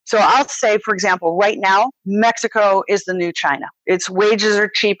So I'll say, for example, right now, Mexico is the new China. Its wages are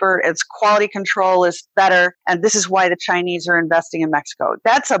cheaper, its quality control is better, and this is why the Chinese are investing in Mexico.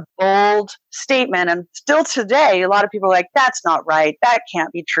 That's a bold statement, and still today, a lot of people are like, that's not right, that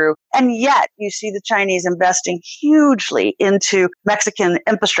can't be true. And yet, you see the Chinese investing hugely into Mexican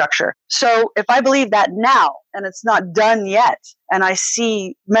infrastructure. So if I believe that now, and it's not done yet, and I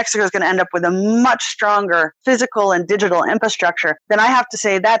see Mexico is going to end up with a much stronger physical and digital infrastructure, then I have to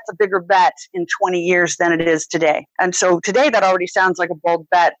say that's a bigger bet in 20 years than it is today. And so today that already sounds like a bold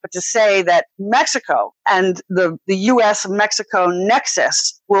bet, but to say that Mexico and the US-Mexico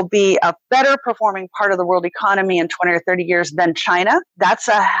nexus will be a better performing part of the world economy in 20 or 30 years than China, that's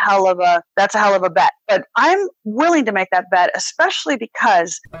a hell of a bet. But I'm willing to make that bet, especially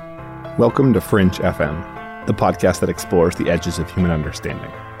because... Welcome to Fringe FM, the podcast that explores the edges of human understanding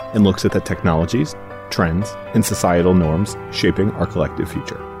and looks at the technologies, trends, and societal norms shaping our collective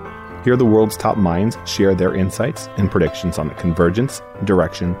future. Here, the world's top minds share their insights and predictions on the convergence,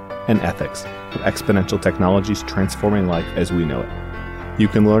 direction, and ethics of exponential technologies transforming life as we know it. You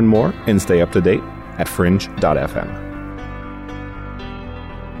can learn more and stay up to date at fringe.fm.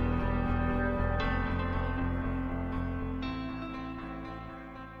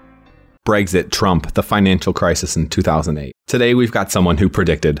 Brexit, Trump, the financial crisis in 2008. Today, we've got someone who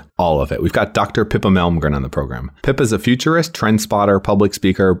predicted all of it. We've got Dr. Pippa Malmgren on the program. Pippa is a futurist, trend spotter, public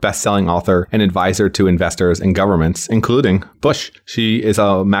speaker, best-selling author, and advisor to investors and governments, including Bush. She is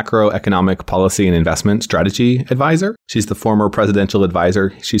a macroeconomic policy and investment strategy advisor. She's the former presidential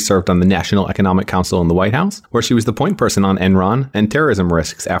advisor. She served on the National Economic Council in the White House, where she was the point person on Enron and terrorism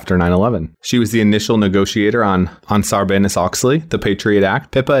risks after 9/11. She was the initial negotiator on Sarbanes-Oxley, the Patriot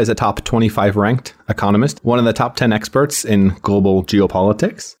Act. Pippa is a top 25 ranked economist, one of the top 10 experts in global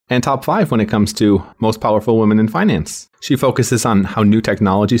geopolitics, and top 5 when it comes to most powerful women in finance. She focuses on how new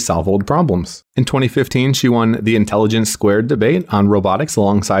technologies solve old problems. In 2015, she won the Intelligence Squared debate on robotics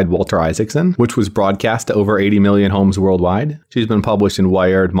alongside Walter Isaacson, which was broadcast to over 80 million homes worldwide. She's been published in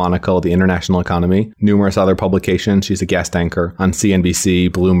Wired, Monocle, The International Economy, numerous other publications. She's a guest anchor on CNBC,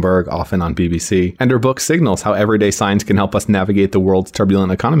 Bloomberg, often on BBC. And her book Signals, How Everyday Science Can Help Us Navigate the World's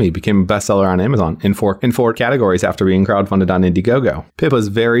Turbulent Economy, became a bestseller on Amazon in four categories after being crowdfunded on Indiegogo. Pippa's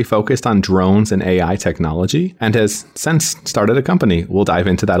very focused on drones and AI technology and has since started a company. We'll dive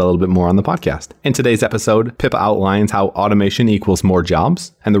into that a little bit more on the podcast. In today's episode, Pippa outlines how automation equals more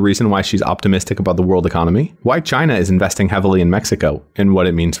jobs and the reason why she's optimistic about the world economy, why China is investing heavily in Mexico and what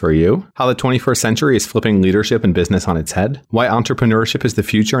it means for you, how the 21st century is flipping leadership and business on its head, why entrepreneurship is the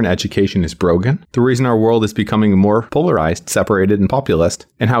future and education is broken, the reason our world is becoming more polarized, separated, and populist,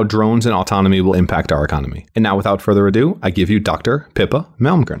 and how drones and autonomy will impact our economy. And now, without further ado, I give you Dr. Pippa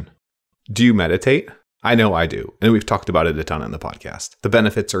Malmgren. Do you meditate? I know I do, and we've talked about it a ton on the podcast. The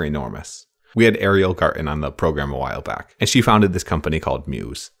benefits are enormous. We had Ariel Garten on the program a while back, and she founded this company called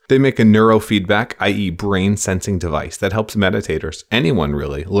Muse. They make a neurofeedback, i.e. brain sensing device that helps meditators, anyone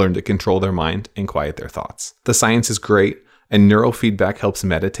really, learn to control their mind and quiet their thoughts. The science is great, and neurofeedback helps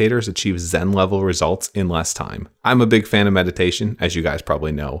meditators achieve Zen-level results in less time. I'm a big fan of meditation, as you guys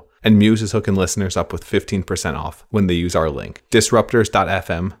probably know, and Muse is hooking listeners up with 15% off when they use our link,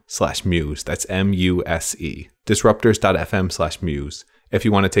 disruptors.fm/muse. That's MUSE. Disruptors.fm/muse if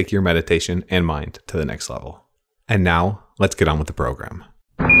you want to take your meditation and mind to the next level. And now, let's get on with the program.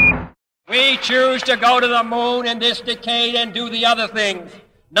 We choose to go to the moon in this decade and do the other things,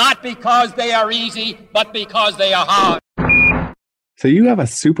 not because they are easy, but because they are hard. So you have a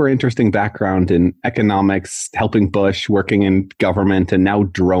super interesting background in economics, helping Bush, working in government, and now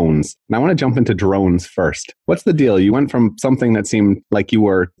drones. And I want to jump into drones first. What's the deal? You went from something that seemed like you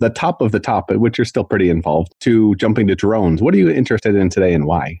were the top of the top, at which you're still pretty involved, to jumping to drones. What are you interested in today and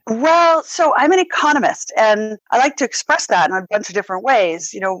why? Well, so I'm an economist, and I like to express that in a bunch of different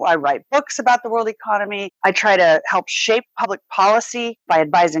ways. You know, I write books about the world economy. I try to help shape public policy by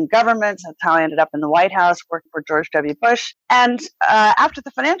advising governments. That's how I ended up in the White House, working for George W. Bush. And after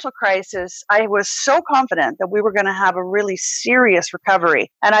the financial crisis, I was so confident that we were going to have a really serious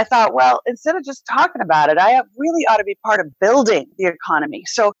recovery. And I thought, well, instead of just talking about it, I really ought to be part of building the economy.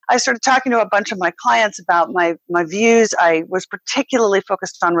 So I started talking to a bunch of my clients about my views. I was particularly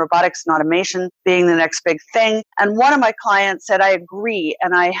focused on robotics and automation being the next big thing. And one of my clients said, I agree,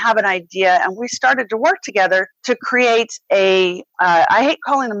 and I have an idea. And we started to work together to create I hate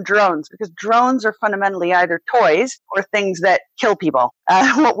calling them drones because drones are fundamentally either toys or things that kill people.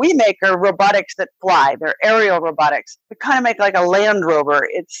 What we make are robotics that fly. They're aerial robotics. We kind of make like a Land Rover.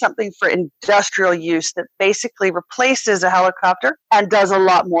 It's something for industrial use that basically replaces a helicopter and does a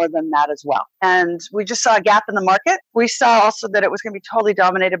lot more than that as well. And we just saw a gap in the market. We saw also that it was going to be totally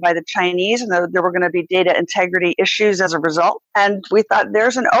dominated by the Chinese, and there were going to be data integrity issues as a result. And we thought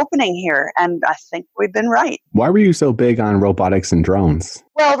there's an opening here. And I think we've been right. Why were you so big on robotics and drones?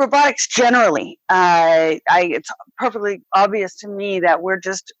 Well, robotics generally. It's perfectly obvious to me that we're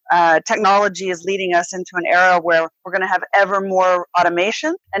just, technology is leading us into an era where we're going to have ever more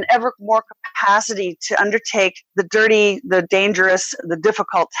automation and ever more capacity to undertake the dirty, the dangerous, the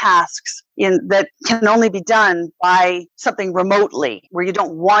difficult tasks that can only be done by something remotely, where you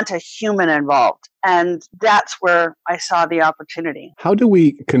don't want a human involved. And that's where I saw the opportunity. How do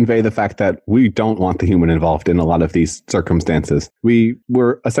we convey the fact that we don't want the human involved in a lot of these circumstances? We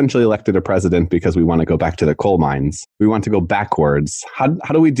were essentially elected a president because we want to go back to the coal mines. We want to go backwards. How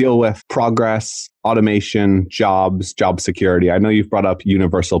do we deal with progress, automation, jobs, job security? I know you've brought up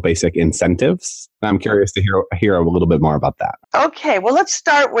universal basic incentives. I'm curious to hear a little bit more about that. Okay, well, let's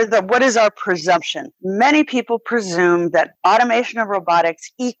start with what is our presumption? Many people presume that automation and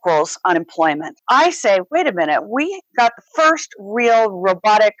robotics equals unemployment. I say, wait a minute, we got the first real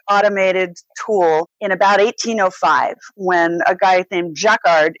robotic automated tool in about 1805 when a guy named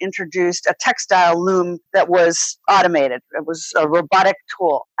Jacquard introduced a textile loom that was automated. It was a robotic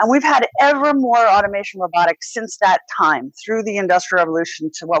tool. And we've had ever more automation robotics since that time, through the Industrial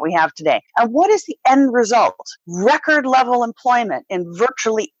Revolution to what we have today. And what is the end result? Record level employment in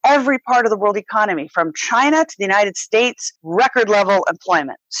virtually every part of the world economy, from China to the United States, record level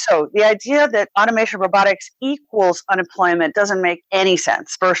employment. So the idea that automation robotics equals unemployment doesn't make any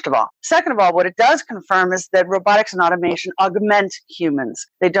sense, first of all. Second of all, what it does confirm is that robotics and automation augment humans.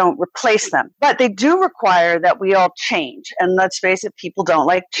 They don't replace them. But they do require that we all change. And let's face it, people don't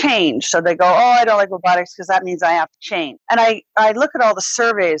like change. So they go, oh, I don't like robotics because that means I have to change. And I look at all the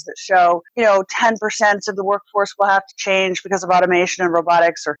surveys that show, 10% of the workforce will have to change because of automation and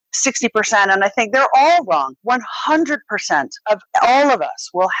robotics, or 60%. And I think they're all wrong. 100% of all of us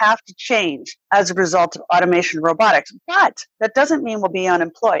will have to change as a result of automation and robotics. But that doesn't mean we'll be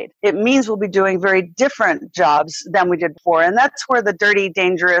unemployed. It means we'll be doing very different jobs than we did before. And that's where the dirty,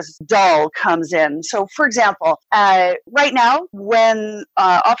 dangerous, dull comes in. So, for example, right now, when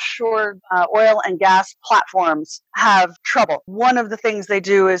offshore oil and gas platforms have trouble, one of the things they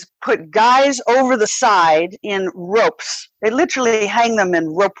do is put guys over the side in ropes. They literally hang them in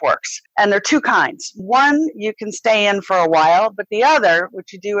rope works. And there are two kinds. One, you can stay in for a while, but the other,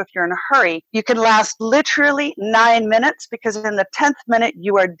 which you do if you're in a hurry, you can last literally 9 minutes, because in the 10th minute,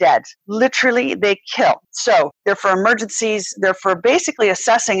 you are dead. Literally, they kill. So they're for emergencies. They're for basically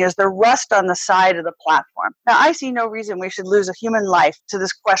assessing, is there rust on the side of the platform? Now, I see no reason we should lose a human life to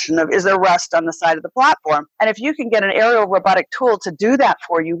this question of, is there rust on the side of the platform? And if you can get an aerial robotic tool to do that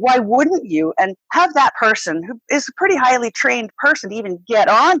for you, why wouldn't you? And have that person, who is a pretty highly trained person to even get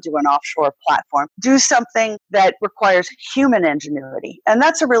onto an offshore platform, do something that requires human ingenuity. And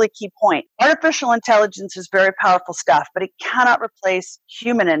that's a really key point. Artificial intelligence is very powerful stuff, but it cannot replace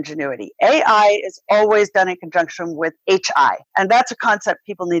human ingenuity. AI is always done in conjunction with HI. And that's a concept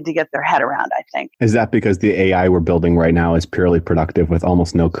people need to get their head around, I think. Is that because the AI we're building right now is purely productive with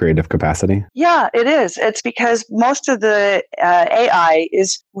almost no creative capacity? Yeah, it is. It's because most of the AI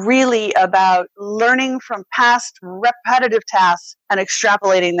is really about learning from past repetitive tasks and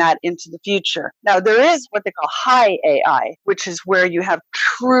extrapolating that into the future. Now, there is what they call high AI, which is where you have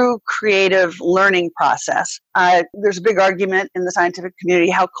true creative learning process. There's a big argument in the scientific community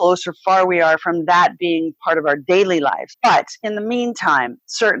how close or far we are from that being part of our daily lives. But in the meantime,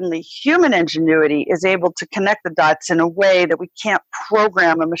 certainly human ingenuity is able to connect the dots in a way that we can't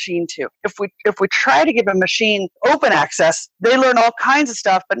program a machine to. If we try to give a machine open access, they learn all kinds of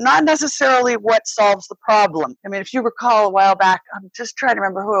stuff, but not necessarily what solves the problem. I mean, if you recall a while back, I'm just trying to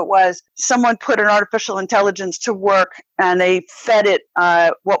remember who it was, someone put an artificial intelligence to work and they fed it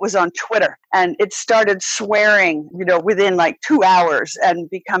what was on Twitter. And it started swearing, within like 2 hours and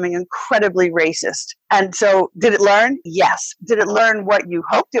becoming incredibly racist. And so did it learn? Yes. Did it learn what you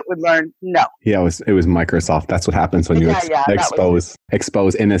hoped it would learn? No. Yeah, it was Microsoft. That's what happens when you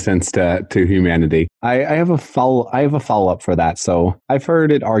expose innocence to humanity. I have a follow-up for that. So I've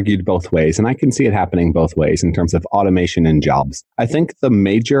heard it argued both ways, and I can see it happening both ways in terms of automation and jobs. I think the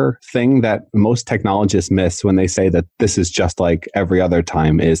major thing that most technologists miss when they say that this is just like every other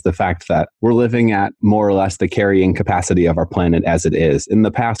time is the fact that we're living at more or less the carrying capacity of our planet as it is. In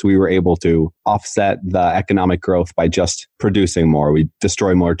the past, we were able to offset the economic growth by just producing more. We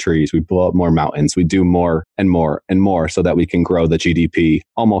destroy more trees, we blow up more mountains, we do more and more and more so that we can grow the GDP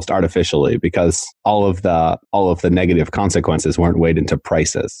almost artificially, because all of the negative consequences weren't weighed into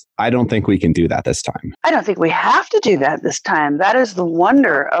prices. I don't think we can do that this time. I don't think we have to do that this time. That is the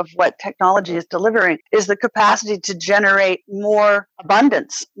wonder of what technology is delivering, is the capacity to generate more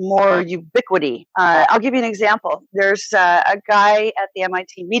abundance, more ubiquity. I'll give you an example. There's a guy at the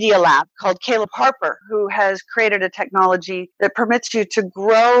MIT Media Lab called Caleb Harper who has created a technology that permits you to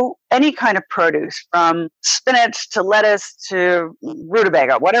grow any kind of produce, from spinach to lettuce to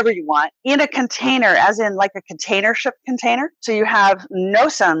rutabaga, whatever you want, in a container, as in like a container ship container. So you have no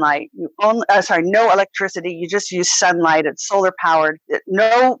sunlight, no electricity. You just use sunlight. It's solar powered.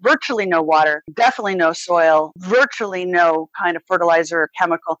 Virtually no water, definitely no soil, virtually no kind of fertilizer or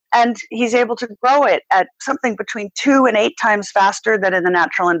chemical. And he's able to grow it at something between 2 and 8 times faster than in the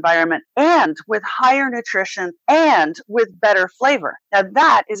natural environment, and with higher nutrition and with better flavor. Now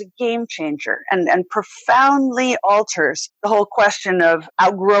that is a game changer and profoundly alters the whole question of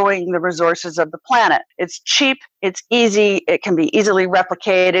outgrowing the resources of the planet. It's cheap, it's easy, it can be easily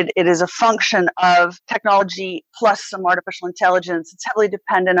replicated. It is a function of technology plus some artificial intelligence. It's heavily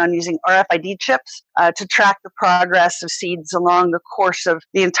dependent on using RFID chips to track the progress of seeds along the course of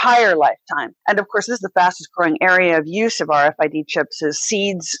the entire lifetime. And of course, this is the fastest growing area of use of RFID chips, is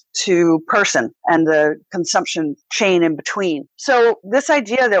seeds to person and the consumption chain in between. So this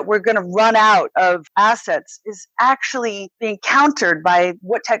idea that we're going to run out of assets is actually being countered by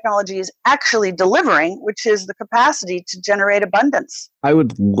what technology is actually delivering, which is the capacity to generate abundance. I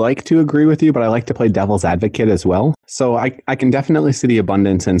would like to agree with you, but I like to play devil's advocate as well. So I can definitely see the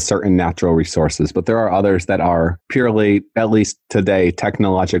abundance in certain natural resources, but there are others that are purely, at least today,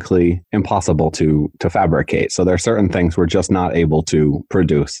 technologically impossible to fabricate. So there are certain things we're just not able to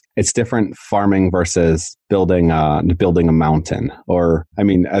produce. It's different farming versus building a mountain. Or, I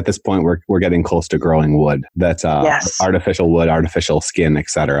mean, at this point, we're getting close to growing wood. That's Yes. Artificial wood, artificial skin,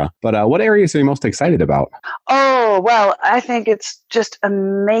 etc. But what areas are you most excited about? Oh, well, I think it's just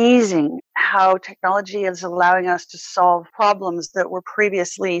amazing how technology is allowing us to solve problems that were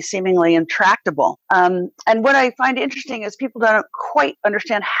previously seemingly intractable. And what I find interesting is people don't quite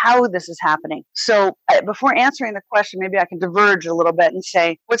understand how this is happening. So before answering the question, maybe I can diverge a little bit and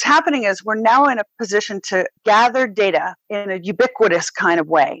say what's happening is we're now in a position to gather data in a ubiquitous kind of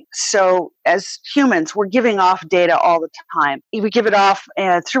way. So as humans, we're giving off data all the time. We give it off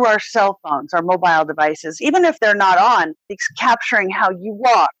through our cell phones, our mobile devices. Even if they're not on, it's capturing how you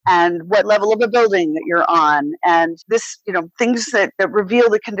walk and what level of a building that you're on, and this, things that reveal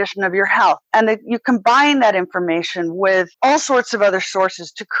the condition of your health. And that you combine that information with all sorts of other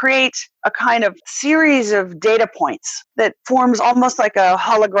sources to create a kind of series of data points that forms almost like a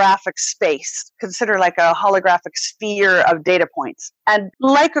holographic space. Consider like a holographic sphere of data points. And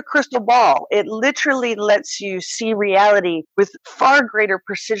like a crystal ball, it literally lets you see reality with far greater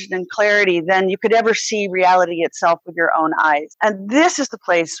precision and clarity than you could ever see reality itself with your own eyes. And this is the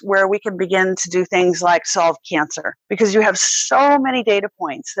place where we can begin to do things like solve cancer, because you have so many data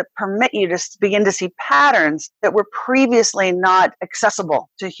points that permit you to begin to see patterns that were previously not accessible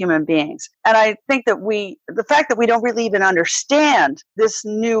to human beings. And I think that the fact that we don't really even understand this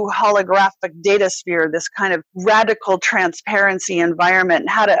new holographic data sphere, this kind of radical transparency environment, and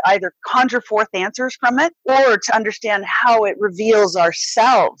how to either conjure forth answers from it or to understand how it reveals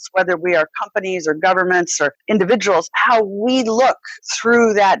ourselves, whether we are companies or governments or individuals, how we look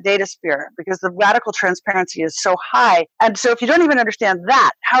through that data sphere, because the radical transparency is so high. And so if you don't even understand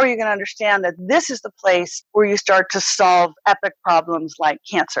that, how are you going to understand that this is the place where you start to solve epic problems like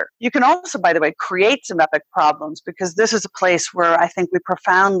cancer? You can also, by the way, create some epic problems, because this is a place where I think we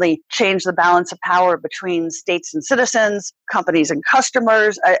profoundly change the balance of power between states and citizens, companies and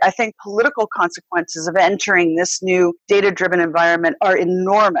customers. I think political consequences of entering this new data-driven environment are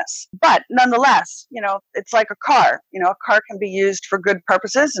enormous. But nonetheless, it's like a car. A car can be used for good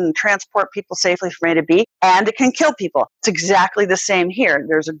purposes and transport people safely from A to B, and it can kill people. It's exactly the same here.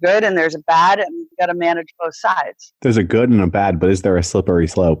 There's a good and there's a bad, and you've got to manage both sides. There's a good and a bad, but is there a slippery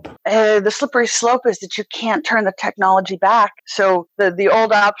slope? The slippery slope is that you can't turn the technology back. So the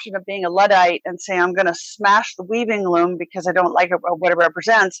old option of being a Luddite and saying, I'm going to smash the weaving loom because I don't like what it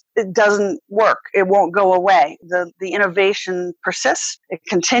represents, it doesn't work. It won't go away. The innovation persists, it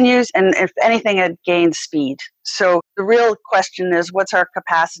continues, and if anything, it gains speed. So the real question is, what's our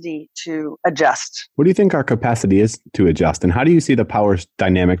capacity to adjust? What do you think our capacity is to adjust? And how do you see the power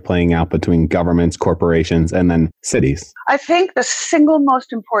dynamic playing out between governments, corporations, and then cities? I think the single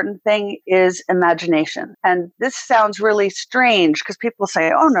most important thing is imagination. And this sounds really strange because people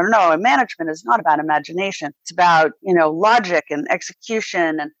say, oh, no, management is not about imagination. It's about, logic and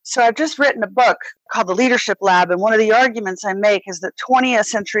execution. And so I've just written a book called The Leadership Lab. And one of the arguments I make is that 20th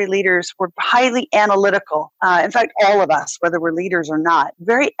century leaders were highly analytical. In fact, all of us, whether we're leaders or not,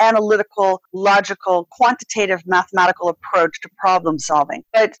 very analytical, logical, quantitative, mathematical approach to problem solving.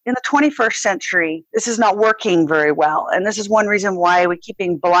 But in the 21st century, this is not working very well. And this is one reason why we keep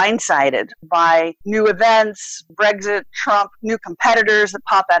being blindsided by new events, Brexit, Trump, new competitors that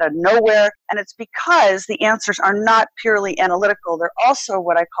pop out of nowhere. And it's because the answers are not purely analytical. They're also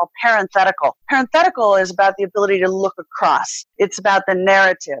what I call parenthetical. Parenthetical is about the ability to look across. It's about the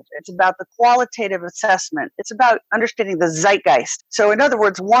narrative. It's about the qualitative assessment. It's about understanding the zeitgeist. So in other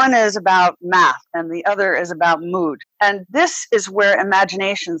words, one is about math and the other is about mood. And this is where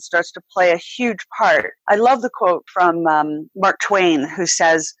imagination starts to play a huge part. I love the quote from Mark Twain, who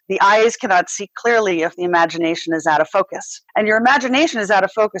says, "The eyes cannot see clearly if the imagination is out of focus." And your imagination is out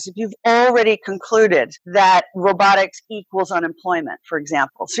of focus if you've already concluded that robotics equals unemployment, for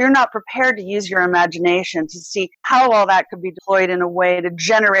example. So you're not prepared to use your imagination to see how all that could be deployed in a way to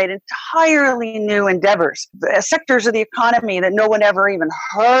generate entirely new endeavors, sectors of the economy that no one ever even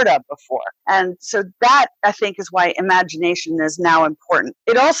heard of before. And so that, I think, is why imagination is now important.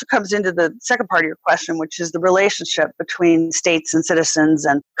 It also comes into the second part of your question, which is the relationship between states and citizens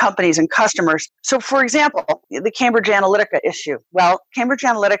and companies and customers. So, for example, the Cambridge Analytica issue. Well, Cambridge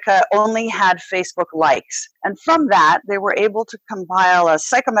Analytica only had Facebook likes. And from that, they were able to compile a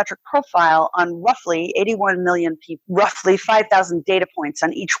psychometric profile on roughly 81 million people, roughly 5,000 data points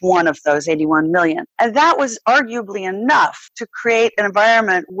on each one of those 81 million. And that was arguably enough to create an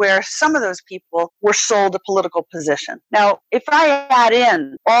environment where some of those people were sold a political position. Now, if I add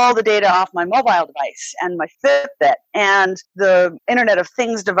in all the data off my mobile device and my Fitbit and the Internet of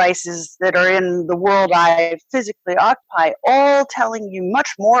Things devices that are in the world I physically occupy, all telling you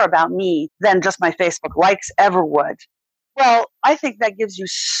much more about me than just my Facebook likes ever would, well, I think that gives you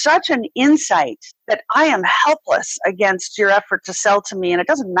such an insight that I am helpless against your effort to sell to me. And it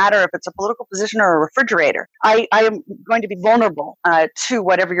doesn't matter if it's a political position or a refrigerator. I am going to be vulnerable to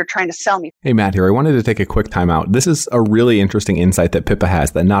whatever you're trying to sell me. Hey, Matt here. I wanted to take a quick time out. This is a really interesting insight that Pippa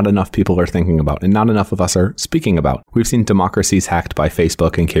has that not enough people are thinking about and not enough of us are speaking about. We've seen democracies hacked by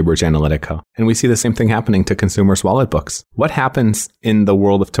Facebook and Cambridge Analytica, and we see the same thing happening to consumers' wallet books. What happens in the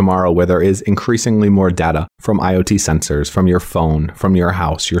world of tomorrow where there is increasingly more data from IoT sensors, from your phone, from your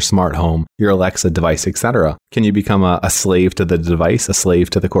house, your smart home, your Alexa device, etc.? Can you become a slave to the device, a slave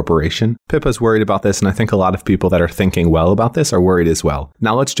to the corporation? Pippa's worried about this, and I think a lot of people that are thinking well about this are worried as well.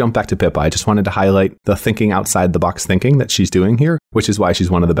 Now let's jump back to Pippa. I just wanted to highlight the thinking outside the box thinking that she's doing here, which is why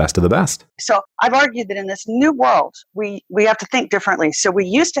she's one of the best of the best. So I've argued that in this new world, we have to think differently. So we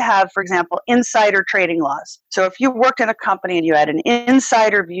used to have, for example, insider trading laws. So if you worked in a company and you had an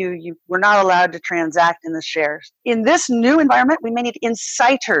insider view, you were not allowed to transact in the shares. In this new environment, we may need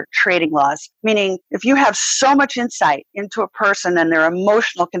insider trading laws, meaning if you have so much insight into a person and their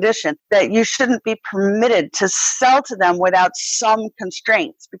emotional condition that you shouldn't be permitted to sell to them without some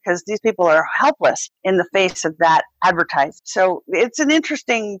constraints, because these people are helpless in the face of that advertising. So it's an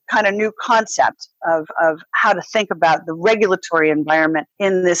interesting kind of new concept of how to think about the regulatory environment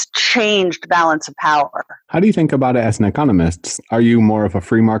in this changed balance of power. How do you think about it as an economist? Are you more of a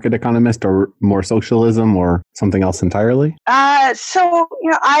free market economist or more socialism or something else entirely? So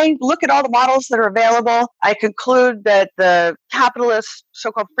I look at all the models that are available. I conclude that the capitalist,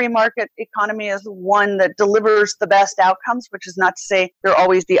 so-called free market economy is the one that delivers the best outcomes, which is not to say they're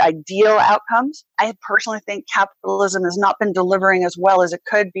always the ideal outcomes. I personally think capitalism has not been delivering as well as it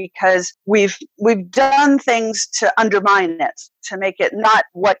could because we've done things to undermine it, to make it not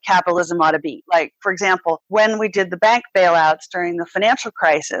what capitalism ought to be. Like, for example, when we did the bank bailouts during the financial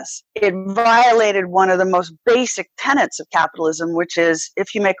crisis, it violated one of the most basic tenets of capitalism, which is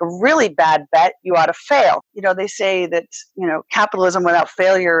if you make a really bad bet, you ought to fail. They say that, capitalism without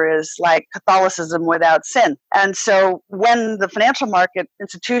failure is like Catholicism without sin. And so when the financial market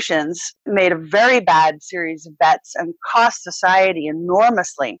institutions made a very bad series of bets and cost society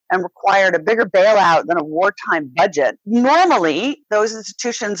enormously and required a bigger bailout than a wartime budget, normally those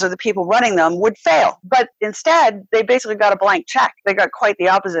institutions or the people running them would fail. But instead, they basically got a blank check. They got quite the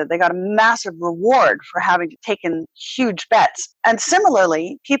opposite. They got a massive reward for having taken huge bets. And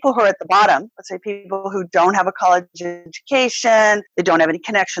similarly, people who are at the bottom, let's say people who don't have a college education education. They don't have any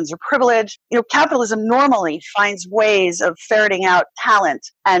connections or privilege. Capitalism normally finds ways of ferreting out talent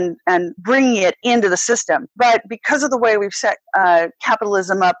and bringing it into the system. But because of the way we've set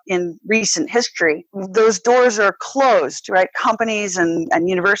capitalism up in recent history, those doors are closed, right? Companies and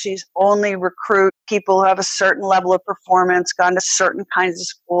universities only recruit people who have a certain level of performance, gone to certain kinds of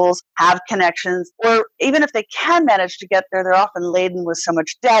schools, have connections, or even if they can manage to get there, they're often laden with so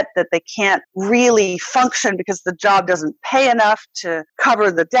much debt that they can't really function because the job doesn't pay enough to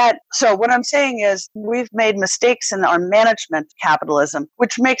cover the debt. So what I'm saying is we've made mistakes in our management of capitalism,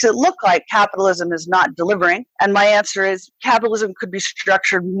 which makes it look like capitalism is not delivering. And my answer is capitalism could be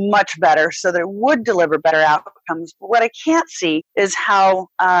structured much better so that it would deliver better outcomes. But what I can't see is how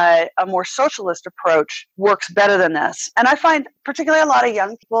a more socialist approach works better than this. And I find particularly a lot of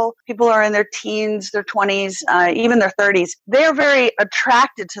young people who are in their teens, their 20s, even their 30s, they're very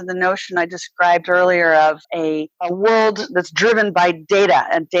attracted to the notion I described earlier of a world that's driven by data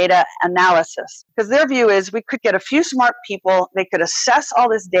and data analysis. Because their view is we could get a few smart people, they could assess all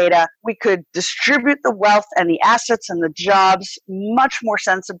this data, we could distribute the wealth and the assets and the jobs much more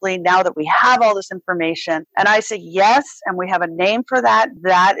sensibly now that we have all this information. And I say yes, and we have a name for that.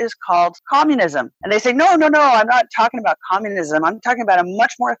 That is called communism. And they say, no, I'm not talking about communism. I'm talking about a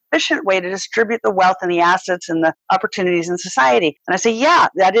much more efficient way to distribute the wealth and the assets and the opportunities in society. And I say, yeah,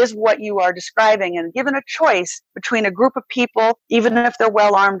 that is what you are describing. And given a choice between a group of people, even if they're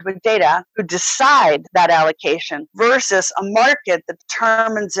well armed with data, who decide that allocation versus a market that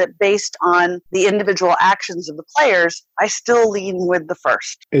determines it based on the individual actions of the players, I still lean with the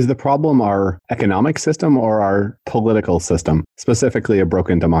first. Is the problem our economic system or our political system, specifically a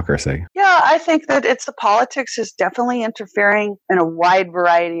broken democracy? Yeah, I think that it's the politics is definitely interfering in a wide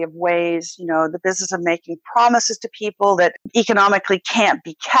variety of ways. The business of making promises to people that economically can't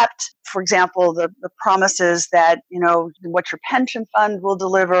be kept. For example, the promises that, what your pension fund will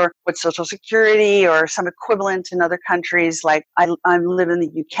deliver, what Social Security or some equivalent in other countries, like I live in the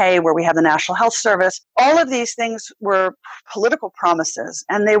UK where we have the National Health Service. All of these things were political promises,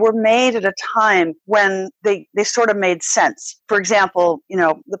 and they were made at a time when they sort of made sense. For example,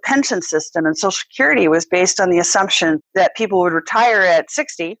 the pension system and Social Security was based on the assumption that people would retire at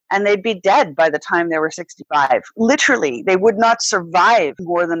 60 and they'd be dead by the time they were 65. Literally, they would not survive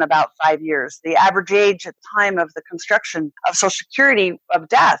more than about 5 years. The average age at the time of the construction of Social Security of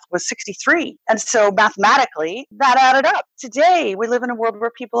death was 63. And so mathematically, that added up. Today, we live in a world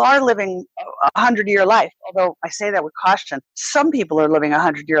where people are living a 100-year life, although I say that with caution. Some people are living a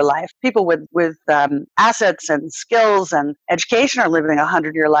 100-year life. People with assets and skills and education are living a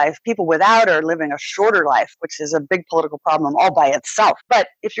 100-year life. People without are living a shorter life, which is a big political problem all by itself. But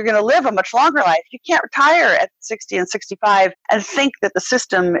if you're going to live a much longer life, you can't retire at 60 and 65 and think that the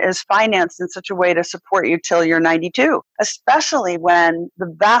system is financed in such a way to support you till you're 92, especially when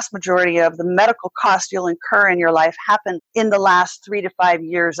the vast majority of the medical costs you'll incur in your life happen in the last 3 to 5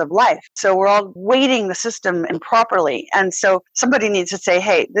 years of life. So we're all weighting the system improperly. And so somebody needs to say,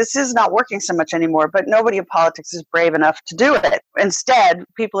 hey, this is not working so much anymore, but nobody in politics is brave enough to do it. Instead,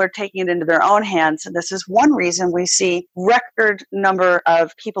 people are taking it into their own hands. And this is one reason we see record number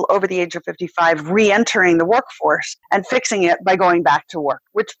of people over the age of 55 re-entering the workforce and fixing it by going back to work,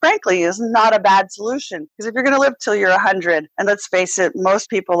 which frankly is not a bad solution. Because if you're going to live till you're 100, and let's face it, most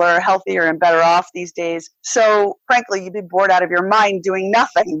people are healthier and better off these days. So frankly, you'd be bored out of your mind doing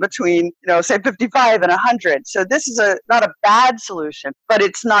nothing between, say 55 and 100. So this is not a bad solution, but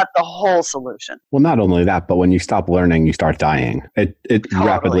it's not the whole solution. Well, not only that, but when you stop learning, you start dying. It Totally.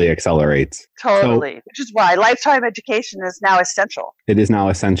 Rapidly accelerates. Totally. So, which is why lifetime education is now essential. It is now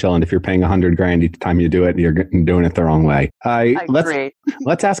essential. And if you're paying $100,000 each time you do it, you're doing it the wrong way. I agree.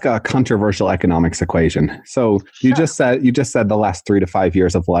 Let's ask a controversial economics equation. So you just said the last 3 to 5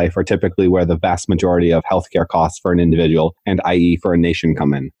 years of life are typically where the vast majority of healthcare costs for an individual and i.e. for a nation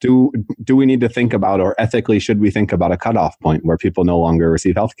come in. Do we need to think about, or ethically should we think about a cutoff point where people no longer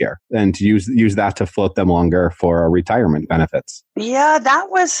receive healthcare and to use that to float them longer for retirement benefits? Yeah, that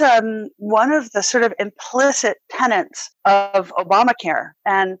was one of the sort of implicit tenets of Obamacare.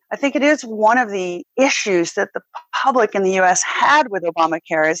 And I think it is one of the issues that the public in the U.S. had with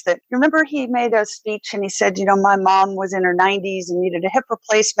Obamacare is that, remember, he made a speech and he said, my mom was in her 90s and needed a hip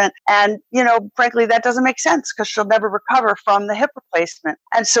replacement. And, frankly, that doesn't make sense because she'll never recover from the hip replacement.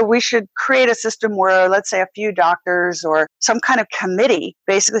 And so we should create a system where, let's say, a few doctors or some kind of committee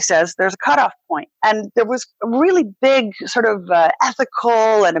basically says there's a cutoff point. And there was a really big sort of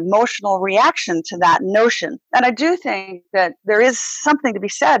ethical and emotional reaction to that notion. And I do think that there is something to be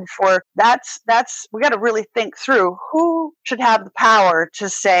said for we got to really think through through who should have the power to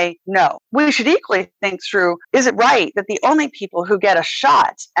say no. We should equally think through, is it right that the only people who get a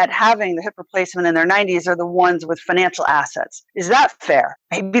shot at having the hip replacement in their 90s are the ones with financial assets? Is that fair?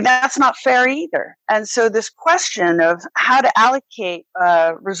 Maybe that's not fair either. And so this question of how to allocate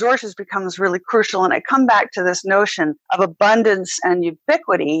resources becomes really crucial. And I come back to this notion of abundance and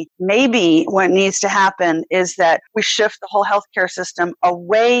ubiquity. Maybe what needs to happen is that we shift the whole healthcare system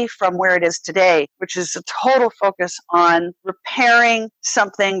away from where it is today, which is a total focus on repairing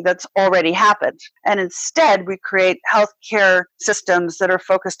something that's already happened. And instead, we create healthcare systems that are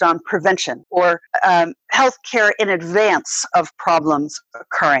focused on prevention or healthcare in advance of problems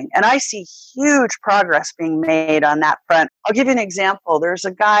occurring. And I see huge progress being made on that front. I'll give you an example. There's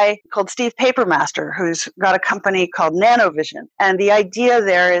a guy called Steve Papermaster who's got a company called Nanovision. And the idea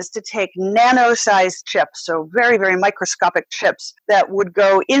there is to take nano-sized chips, so very, very microscopic chips that would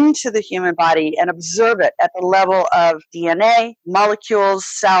go into the human body and observe it at the level of DNA, molecules,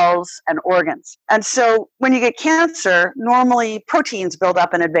 cells, and organs. And so when you get cancer, normally proteins build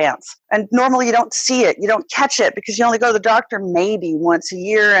up in advance. And normally you don't see it. You don't catch it because you only go to the doctor maybe once a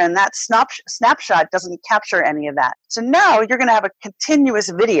year, and that snapshot doesn't capture any of that. So now you're going to have a continuous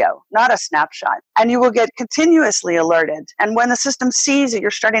video, not a snapshot, and you will get continuously alerted. And when the system sees that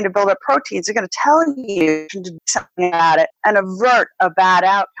you're starting to build up proteins, they're going to tell you to do something about it and avert a bad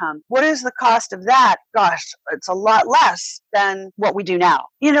outcome. What is the cost of that? Gosh, it's a lot less than what we do now.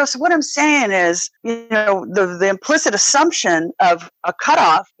 So what I'm saying is, the implicit assumption of a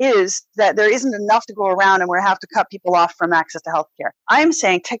cutoff is that there isn't enough to go around and we have to cut people off from access to healthcare. I'm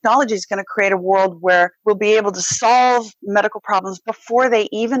saying technology is going to create a world where we'll be able to solve medical problems before they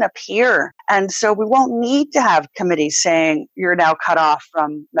even appear. And so we won't need to have committees saying you're now cut off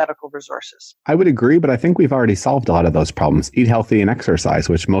from medical resources. I would agree, but I think we've already solved a lot of those problems. Eat healthy and exercise,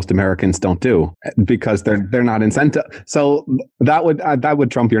 which most Americans don't do because they're not incentivized. So that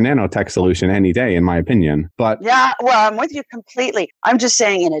would trump your nanotech solution any day, in my opinion. But yeah, well, I'm with you completely. I'm just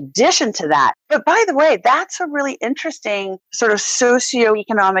saying in addition to that. But by the way, that's a really interesting sort of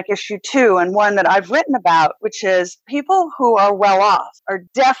socioeconomic issue too, and one that I've written about, which is people who are well off are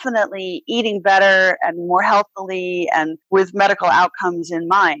definitely eating better and more healthily and with medical outcomes in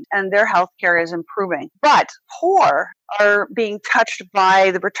mind, and their healthcare is improving. But poor are being touched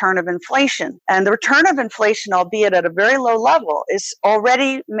by the return of inflation. And the return of inflation, albeit at a very low level, is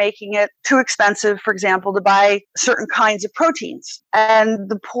already making it too expensive, for example, to buy certain kinds of proteins. And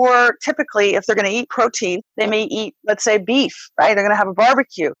the poor, typically, if they're going to eat protein, they may eat, let's say, beef, right? They're going to have a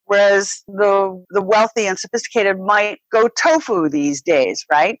barbecue. Whereas the wealthy and sophisticated might go tofu these days,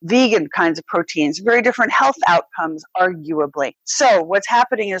 right? Vegan kinds of proteins, very different health outcomes, arguably. So what's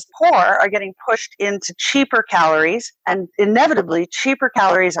happening is poor are getting pushed into cheaper calories, and inevitably cheaper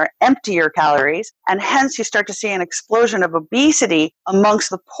calories are emptier calories. And hence you start to see an explosion of obesity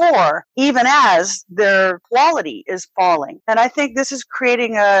amongst the poor, even as their quality is falling. And I think this is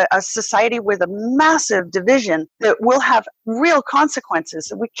creating a society with a massive division that will have real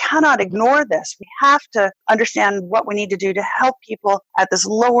consequences. We cannot ignore this. We have to understand what we need to do to help people at this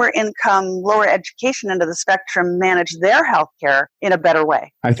lower income, lower education end of the spectrum manage their healthcare in a better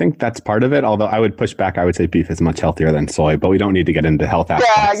way. I think that's part of it, although I would push back. I would say beef is much healthier than soy, but we don't need to get into health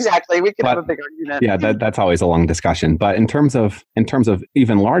aspects. Yeah, exactly. We could have a big argument. Yeah, that's always a long discussion. But in terms of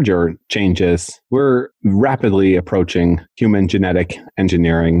even larger changes, we're rapidly approaching human genetic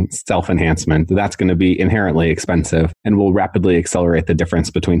engineering, self-enhancement. That's going to be inherently expensive and will rapidly accelerate the difference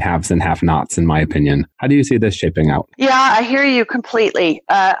between haves and have-nots, in my opinion. How do you see this shaping out? Yeah, I hear you completely.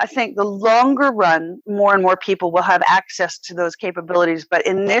 I think the longer run, more and more people will have access to those capabilities. But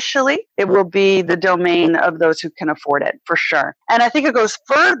initially, it will be the domain of those who can afford it, for sure. And I think it goes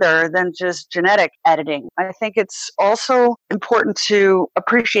further than just genetic editing. I think it's also important to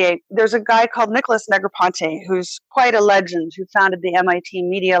appreciate, there's a guy called Nicholas Negroponte, who's quite a legend, who founded the MIT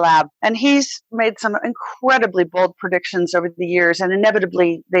Media Lab. And he's made some incredibly bold predictions over the years, and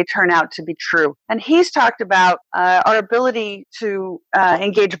inevitably they turn out to be true. And he's talked about our ability to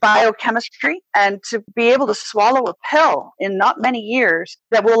engage biochemistry and to be able to swallow a pill in not many years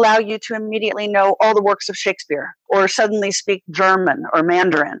that will allow you to immediately know all the works of Shakespeare, or suddenly speak German or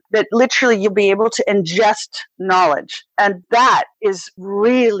Mandarin, that literally you'll be able to ingest knowledge. And that is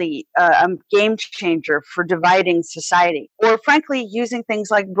really a game changer for dividing society. Or frankly, using things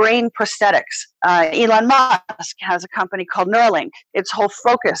like brain prosthetics. Elon Musk has a company called Neuralink. Its whole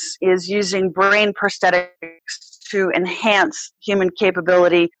focus is using brain prosthetics to enhance human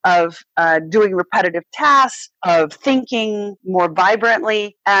capability of doing repetitive tasks, of thinking more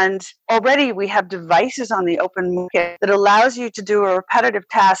vibrantly, and already we have devices on the open market that allows you to do a repetitive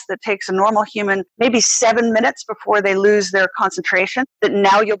task that takes a normal human maybe 7 minutes before they lose their concentration, that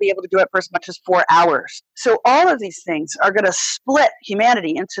now you'll be able to do it for as much as 4 hours. So all of these things are going to split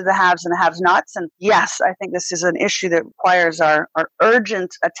humanity into the haves and the have-nots. And yes, I think this is an issue that requires our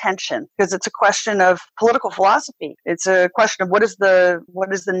urgent attention, because it's a question of political philosophy. It's a question of what is the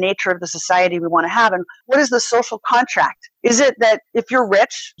nature of the society we want to have, and what is the social contract? Is it that if you're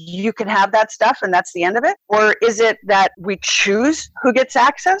rich, you can have that stuff and that's the end of it? Or is it that we choose who gets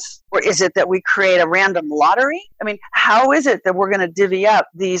access? Or is it that we create a random lottery? I mean, how is it that we're going to divvy up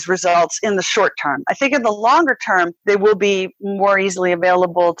these results in the short term? I think in the longer term, they will be more easily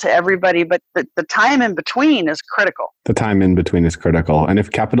available to everybody, but the time in between is critical. The time in between is critical. And if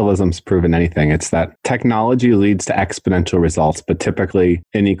capitalism's proven anything, it's that technology leads to exponential results, but typically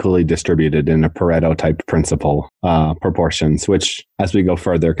unequally distributed in a Pareto type principle proportions, which as we go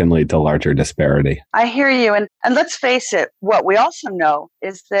further can lead to larger disparity. I hear you. And let's face it, what we also know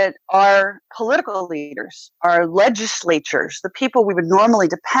is that our political leaders, our legislatures, the people we would normally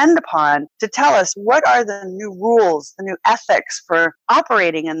depend upon to tell us what are the new rules, the new ethics for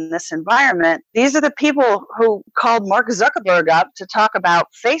operating in this environment, these are the people who called Mark Zuckerberg up to talk about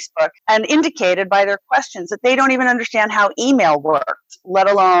Facebook and indicated by their questions that they don't even understand how email works, let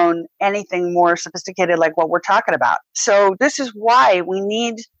alone anything more sophisticated like what we're talking about. So this is why we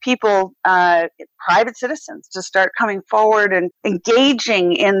need people, private citizens, to start coming forward and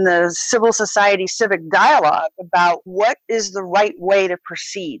engaging in the civil society civic dialogue about what is the right way to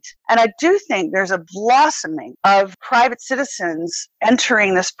proceed. And I do think there's a blossoming of private citizens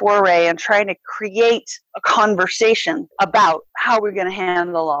entering this foray and trying to create a conversation about how we're going to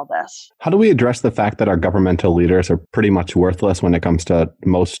handle all this. How do we address the fact that our governmental leaders are pretty much worthless when it comes to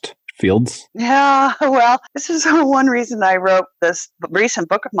most fields? Yeah, well, this is one reason I wrote this recent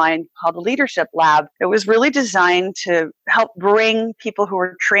book of mine called The Leadership Lab. It was really designed to help bring people who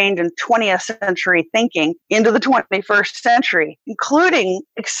were trained in 20th century thinking into the 21st century, including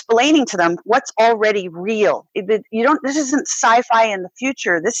explaining to them what's already real. This isn't sci-fi in the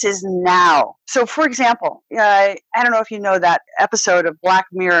future. This is now. So, for example, I don't know if you know that episode of Black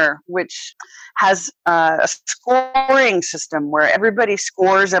Mirror, which has a scoring system where everybody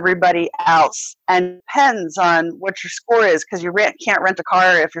scores everybody else and depends on what your score is, because you can't rent a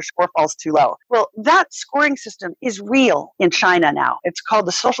car if your score falls too low. Well, that scoring system is real in China now. It's called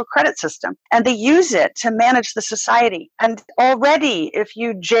the social credit system, and they use it to manage the society. And already, if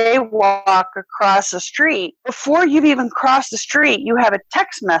you jaywalk across the street, before you've even crossed the street, you have a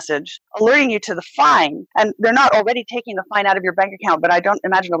text message alerting you to the fine. And they're not already taking the fine out of your bank account, but I don't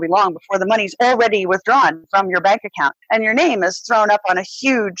imagine it'll be long before the money's already withdrawn from your bank account. And your name is thrown up on a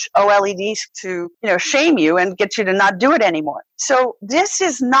huge OLED to, shame you and get you to not do it anymore. So this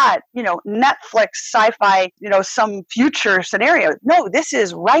is not, Netflix sci-fi, some future scenario. No, this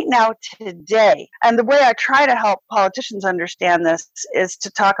is right now, today. And the way I try to help politicians understand this is to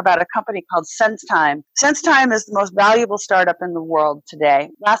talk about a company called SenseTime. SenseTime is the most valuable startup in the world today.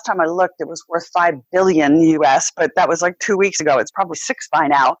 Last time I looked, it was worth $5 billion US, but that was like 2 weeks ago. It's probably 6 by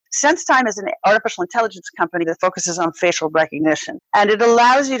now. SenseTime is an artificial intelligence company that focuses on facial recognition. And it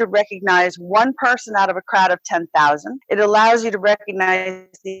allows you to recognize one person out of a crowd of 10,000. It allows you to recognize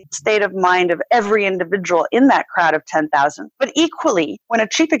the state of mind of every individual in that crowd of 10,000. But equally, when a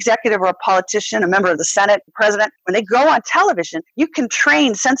chief executive or a politician, a member of the Senate, the president, when they go on television, you can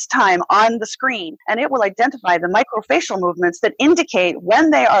train SenseTime on the screen, and it will identify the microfacial movements that indicate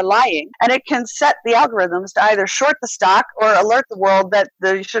when they are lying, and it can set the algorithms to either short the stock or alert the world that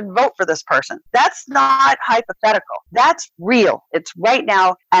they should vote for this person. That's not hypothetical. That's real. It's right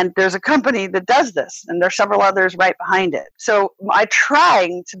now, and there's a company that does this, and there's several others right behind it. So I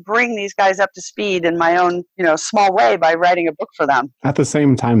trying to bring these guys up to speed in my own, small way by writing a book for them. At the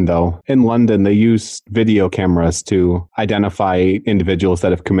same time, though, in London, they use video cameras to identify individuals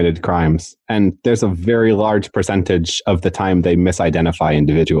that have committed crimes. And there's a very large percentage of the time they misidentify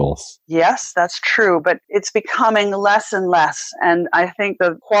individuals. Yes, that's true, but it's becoming less and less. And I think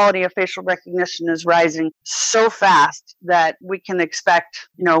the quality of facial recognition is rising so fast that we can expect,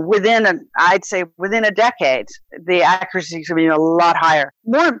 within a decade, the accuracy is going to be a lot higher.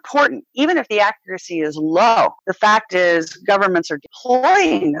 More important, even if the accuracy is low, the fact is governments are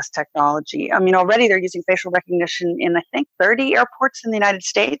deploying this technology. I mean, already they're using facial recognition in, I think, 30 airports in the United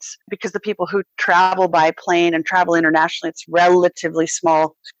States, because the people who travel by plane and travel internationally, it's relatively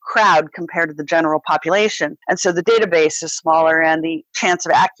small crowd compared to the general population. And so the database is smaller and the chance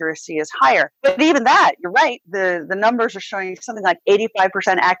of accuracy is higher. But even that, you're right, the numbers are showing something like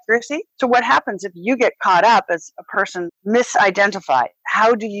 85% accuracy. So what happens if you get caught up as a person misidentified?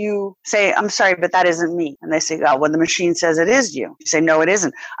 how do you say, I'm sorry, but that isn't me? And they say, oh, when the machine says it is you. You say, no, it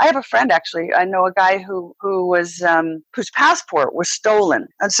isn't. I have a friend, actually. I know a guy who was whose passport was stolen.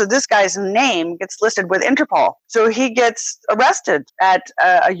 And so this guy's name gets listed with Interpol. So he gets arrested at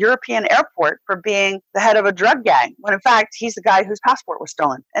a European airport for being the head of a drug gang, when in fact, he's the guy whose passport was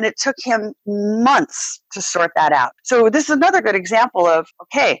stolen. And it took him months to sort that out. So this is another good example of,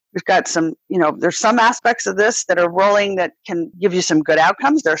 okay, we've got some, there's some aspects of this that are rolling that can give you some good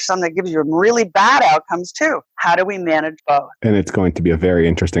outcomes. There's some that give you really bad outcomes too. How do we manage both? And it's going to be a very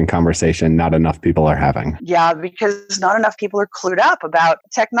interesting conversation not enough people are having. Yeah, because not enough people are clued up about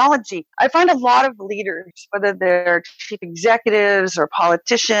technology. I find a lot of leaders, whether they're chief executives or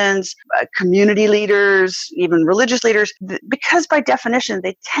politicians, community leaders, even religious leaders, because by definition,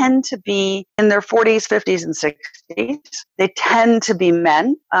 they tend to be in their 40s, 50s, and 60s. They tend to be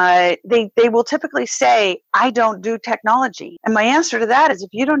men. They will typically say, I don't do technology. And my answer to that is, if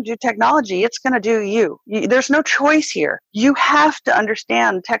you don't do technology, it's going to do you. There's no choice here. You have to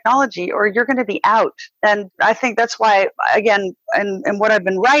understand technology or you're going to be out. And I think that's why, again, and what I've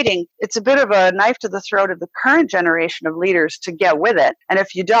been writing, it's a bit of a knife to the throat of the current generation of leaders to get with it. And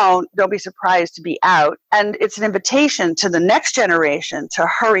if you don't be surprised to be out. And it's an invitation to the next generation to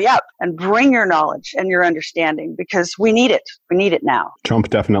hurry up and bring your knowledge and your understanding, because we need it. We need it now. Trump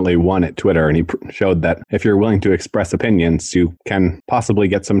definitely won at Twitter, and he showed that if you're willing to express opinions, you can possibly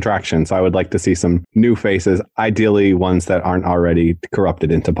get some traction. So I would like to see some new faces, ideally ones that aren't already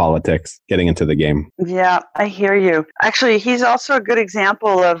corrupted into politics, getting into the game. Yeah, I hear you. Actually, he's also a good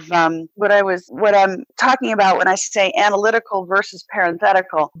example of what I'm talking about when I say analytical versus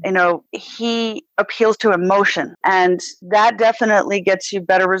parenthetical. He appeals to emotion, and that definitely gets you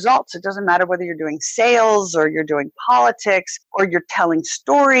better results. It doesn't matter whether you're doing sales or you're doing politics or you're telling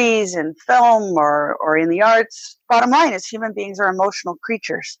stories in film or in the arts. Bottom line is, human beings are emotional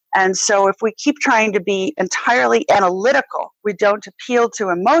creatures. And so if we keep trying to be entirely analytical, we don't appeal to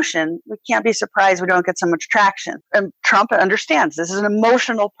emotion, we can't be surprised we don't get so much traction. And Trump understands this is an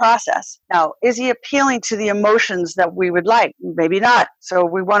emotional process. Now, is he appealing to the emotions that we would like? Maybe not. So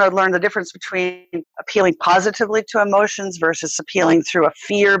we want to learn the difference between appealing positively to emotions versus appealing through a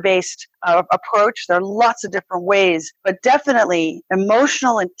fear-based approach. There are lots of different ways, but definitely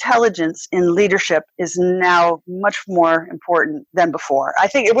emotional intelligence in leadership is now much more important than before. I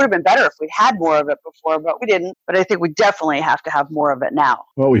think it would have been better if we'd had more of it before, but we didn't. But I think we definitely have to have more of it now.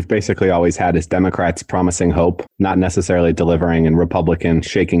 What we've basically always had is Democrats promising hope, not necessarily delivering, and Republicans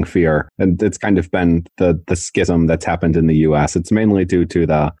shaking fear. And it's kind of been the schism that's happened in the U.S. It's mainly due to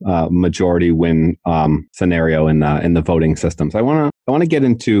the majority win scenario in the voting systems. I want to get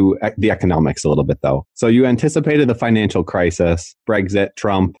into the economics a little bit, though. So you anticipated the financial crisis, Brexit,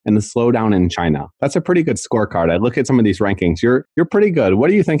 Trump, and the slowdown in China. That's a pretty good scorecard. I look at some of these rankings. You're pretty good. What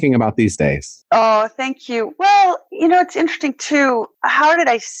are you thinking about these days? Oh, thank you. Well, it's interesting too. How did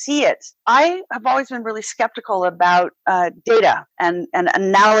I see it? I have always been really skeptical about data and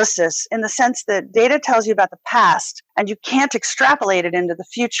analysis, in the sense that data tells you about the past and you can't extrapolate it into the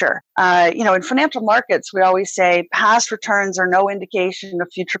future. In financial markets, we always say past returns are no indication of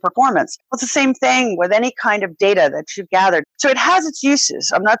future performance. Well, it's the same thing with any kind of data that you've gathered. So it has its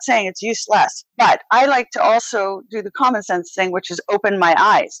uses. I'm not saying it's useless, but I like to also do the common sense thing, which is open my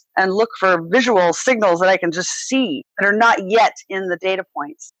eyes and look for visual signals that I can just see that are not yet in the data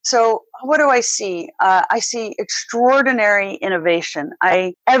points. So what do I see? I see extraordinary innovation.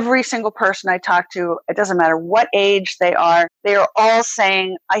 Every single person I talk to, it doesn't matter what age they are all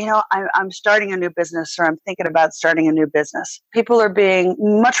saying, I'm starting a new business, or I'm thinking about starting a new business. People are being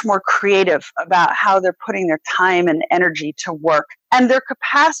much more creative about how they're putting their time and energy to work. And their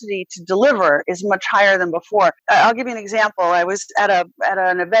capacity to deliver is much higher than before. I'll give you an example. I was at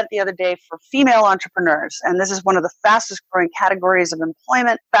an event the other day for female entrepreneurs, and this is one of the fastest growing categories of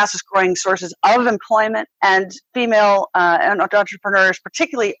employment, fastest growing sources of employment, and female entrepreneurs,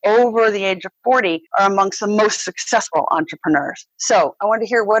 particularly over the age of 40, are amongst the most successful entrepreneurs. So I wanted to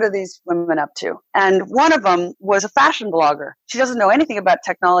hear, what are these women up to? And one of them was a fashion blogger. She doesn't know anything about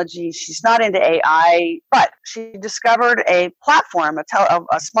technology. She's not into AI, but she discovered a platform,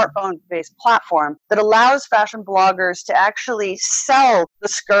 a smartphone-based platform that allows fashion bloggers to actually sell the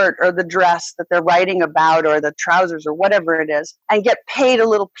skirt or the dress that they're writing about, or the trousers or whatever it is, and get paid a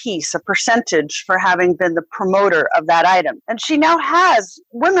little piece, a percentage, for having been the promoter of that item. And she now has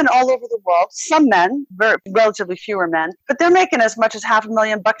women all over the world, some men, relatively fewer men, but they're making as much as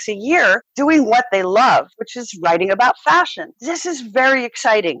 $500,000 a year doing what they love, which is writing about fashion. This is very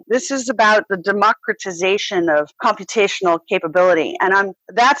exciting. This is about the democratization of computational capability possibility. And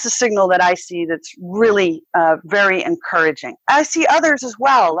that's a signal that I see that's really very encouraging. I see others as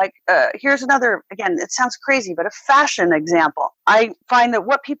well. Like here's another, again, it sounds crazy, but a fashion example. I find that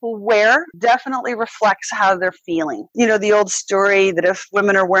what people wear definitely reflects how they're feeling. You know, the old story that if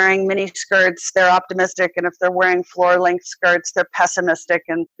women are wearing mini skirts, they're optimistic, and if they're wearing floor-length skirts, they're pessimistic,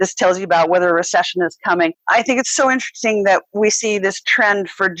 and this tells you about whether a recession is coming. I think it's so interesting that we see this trend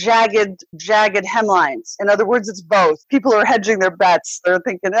for jagged hemlines. In other words, it's both. People are hedging their bets. They're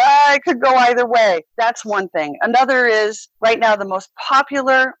thinking, it could go either way. That's one thing. Another is, right now, the most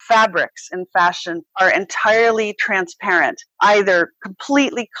popular fabrics in fashion are entirely transparent, either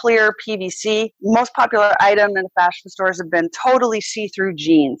completely clear PVC. Most popular item in fashion stores have been totally see-through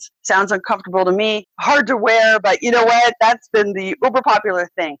jeans. Sounds uncomfortable to me, hard to wear, but you know what? That's been the uber popular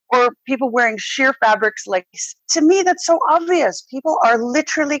thing. Or people wearing sheer fabrics lace. To me, that's so obvious. People are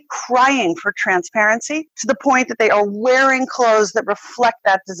literally crying for transparency to the point that they are wearing clothes that reflect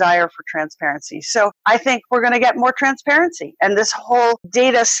that desire for transparency. So I think we're going to get more transparency. And this whole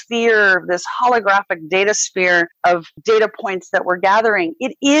data sphere, this holographic data sphere of data points that we're gathering,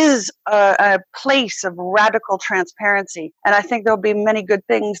 it is a place of radical transparency. And I think there'll be many good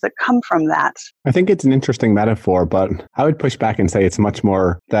things that come from that. I think it's an interesting metaphor, but I would push back and say it's much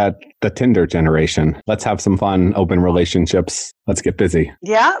more that the Tinder generation. Let's have some fun, open relationships. Let's get busy.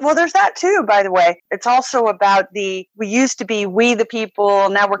 Yeah, well, there's that too, by the way. It's also about we used to be we the people,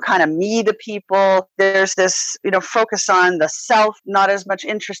 now we're kind of me the people. There's this, focus on the self, not as much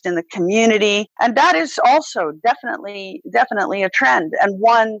interest in the community. And that is also definitely a trend, and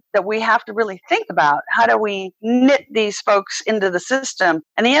one that we have to really think about. How do we knit these folks into the system?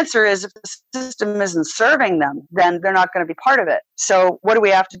 And the answer is, if the system isn't serving them, then they're not going to be part of it. So what do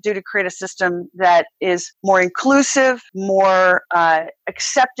we have to do to create a system that is more inclusive, more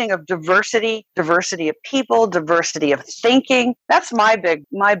accepting of diversity of people, diversity of thinking? That's my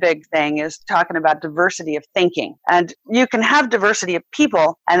big thing, is talking about diversity of thinking. And you can have diversity of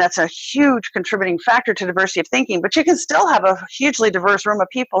people, and that's a huge contributing factor to diversity of thinking, but you can still have a hugely diverse room of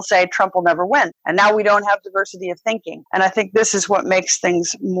people say Trump will never win. And now we don't have diversity of thinking. And I think this is what makes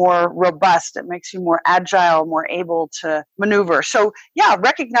things more robust. It makes you more agile, more able to maneuver. So yeah,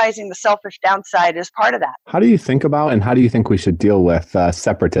 recognizing the selfish downside is part of that. How do you think about, and how do you think we should deal with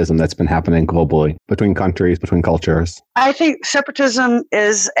separatism that's been happening globally, between countries, between cultures? I think separatism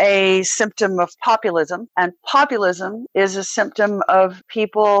is a symptom of populism, and populism is a symptom of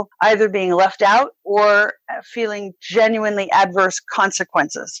people either being left out or feeling genuinely adverse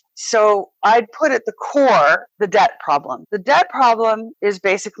consequences. So I'd put at the core the debt problem. The debt problem is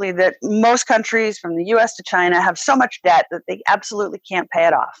basically that most countries, from the US to China, have so much debt that they absolutely can't pay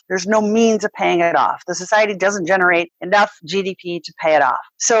it off. There's no means of paying it off. The society doesn't generate enough GDP to pay it off.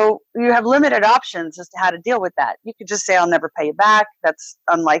 So you have limited options as to how to deal with that. You could just say, I'll never pay you back. That's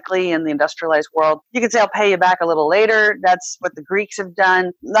unlikely in the industrialized world. You could say, I'll pay you back a little later. That's what the Greeks have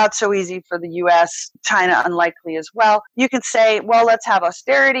done. Not so easy for the US. China, unlikely as well. You could say, well, let's have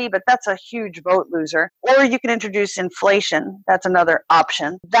austerity, but that's a huge vote loser. Or you can introduce inflation. That's another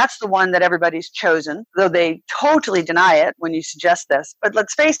option. That's the one that everybody's chosen, though they totally deny it when you suggest this. But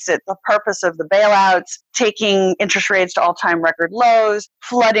let's face it, the purpose of the bailouts, taking interest rates to all-time record lows,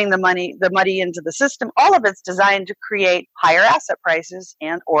 flooding the money into the system, all of it's designed to create higher asset prices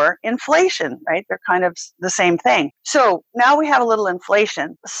and or inflation, right? They're kind of the same thing. So now we have a little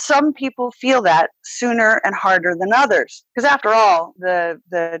inflation. Some people feel that sooner and harder than others. Because after all,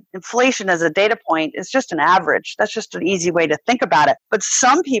 the inflation as a data point is just an average. That's just an easy way to think about it. But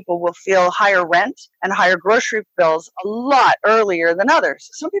some people will feel higher rent and higher grocery bills a lot earlier than others.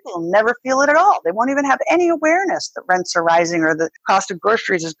 Some people will never feel it at all. They won't even have any awareness that rents are rising or the cost of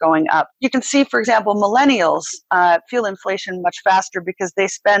groceries is going up. You can see, for example, millennials feel inflation much faster because they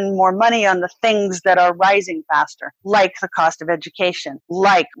spend more money on the things that are rising faster, like the cost of education,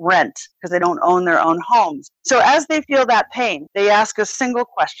 like rent, because they don't own their own homes. So as they feel that pain, they ask a single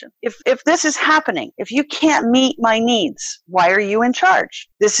question. If this is happening, if you can't meet my needs, why are you in charge?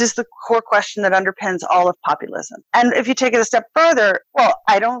 This is the core question that underpins all of populism. And if you take it a step further, well,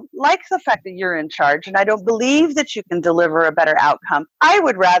 I don't like the fact that you're in charge, and I don't believe that you can deliver a better outcome. I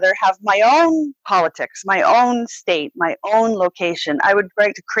would rather have my own politics, my own state, my own location. I would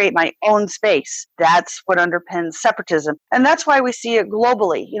like to create my own space. That's what underpins separatism. And that's why we see it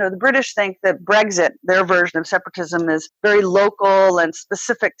globally. The British think that Brexit, their version version of separatism is very local and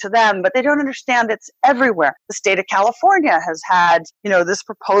specific to them, but they don't understand it's everywhere. The state of California has had, this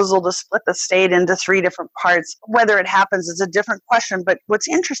proposal to split the state into 3 different parts. Whether it happens is a different question, but what's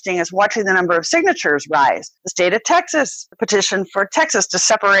interesting is watching the number of signatures rise. The state of Texas, the petition for Texas to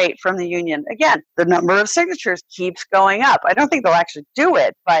separate from the union. Again, the number of signatures keeps going up. I don't think they'll actually do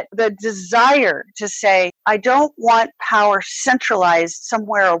it, but the desire to say, I don't want power centralized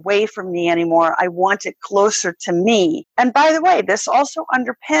somewhere away from me anymore. I want it closer to me. And by the way, this also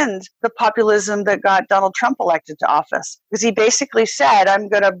underpinned the populism that got Donald Trump elected to office, because he basically said, I'm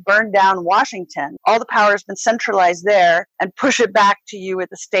going to burn down Washington. All the power has been centralized there and push it back to you at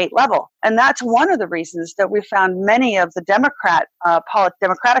the state level. And that's one of the reasons that we found many of the Democratic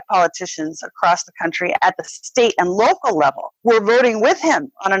politicians across the country at the state and local level were voting with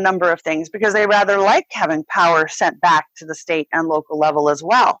him on a number of things because they rather like having power sent back to the state and local level as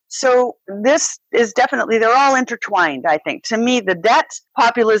well. So this is definitely, they're all intertwined, I think. To me, the debt,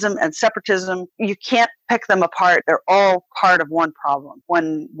 populism, and separatism, you can't pick them apart. They're all part of one problem,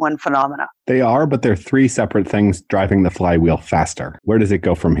 one phenomena. They are, but they're 3 separate things driving the flywheel faster. Where does it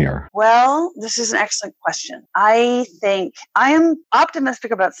go from here? Well, this is an excellent question. I think I am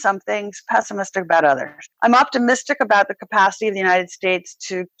optimistic about some things, pessimistic about others. I'm optimistic about the capacity of the United States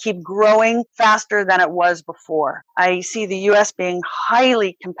to keep growing faster than it was before. I see the U.S. being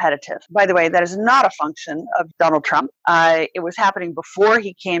highly competitive. By the way, that is not a function of Donald Trump. It was happening before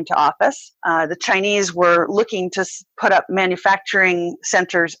he came to office. The Chinese were looking to put up manufacturing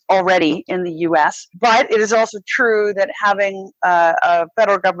centers already in the U.S. But it is also true that having a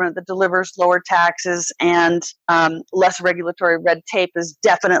federal government that delivers lower taxes and less regulatory red tape is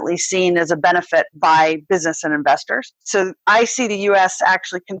definitely seen as a benefit by business and investors. So I see the U.S.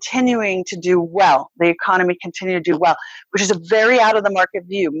 actually continuing to do well. The economy continue to do well, which is a very out of the market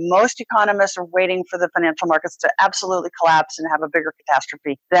view. Most economists are waiting for the financial markets to absolutely collapse and have a bigger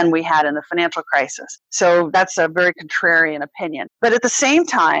catastrophe than we had in the financial crisis. So that's a very contrarian opinion. But at the same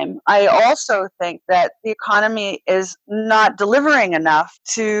time, I also think that the economy is not delivering enough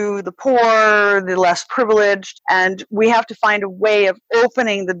to the poor, the less privileged, and we have to find a way of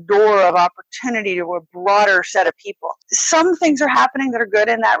opening the door of opportunity to a broader set of people. Some things are happening that are good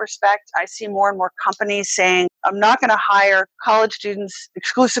in that respect. I see more and more companies saying, I'm not going to hire college students,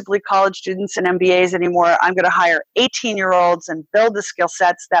 exclusively college students and MBAs anymore. I'm going to hire 18-year-olds and build the skill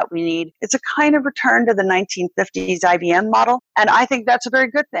sets that we need. It's a kind of return to the 1950s IBM model. And I think that's a very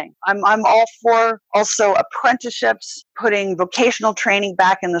good thing. I'm all for also apprenticeships, putting vocational training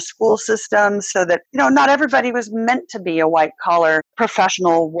back in the school system so that, not everybody was meant to be a white collar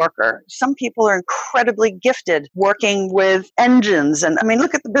professional worker. Some people are incredibly gifted working with engines. And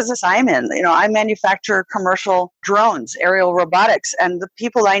look at the business I'm in. I manufacture commercial drones, aerial robotics, and the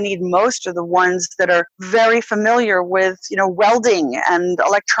people I need most are the ones that are very familiar with, welding and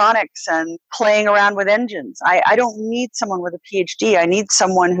electronics and playing around with engines. I don't need someone with a PhD. I need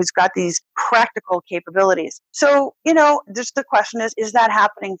someone who's got these practical capabilities. So, just the question is that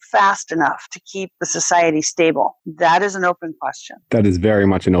happening fast enough to keep the society stable? That is an open question. That is very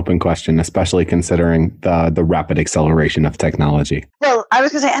much an open question, especially considering the rapid acceleration of technology. Well, I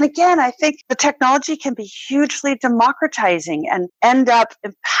was going to say, and again, I think the technology can be hugely democratizing and end up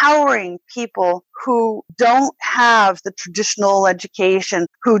empowering people who don't have the traditional education,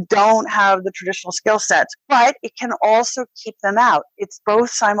 who don't have the traditional skill sets, but it can also keep them out. It's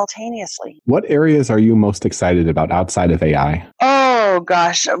both simultaneously. What areas are you most excited about outside of AI? Oh,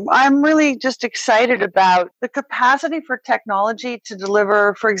 gosh. I'm really just excited about the capacity for technology to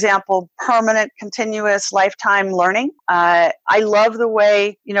deliver, for example, permanent, continuous, lifetime learning. I love the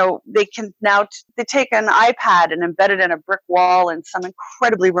way, they can now, they take an iPad and embed it in a brick wall in some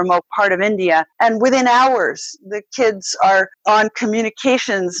incredibly remote part of India. And within hours, the kids are on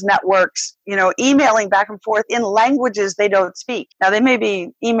communications networks, emailing back and forth in languages they don't speak. Now, they may be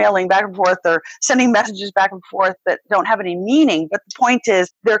emailing back and forth or sending messages back and forth that don't have any meaning, but the point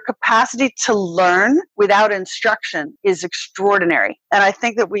is their capacity to learn without instruction is extraordinary. And I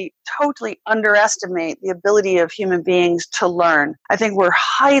think that we totally underestimate the ability of human beings to learn. I think we're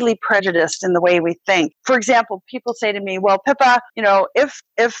highly prejudiced in the way we think. For example, people say to me, well, Pippa,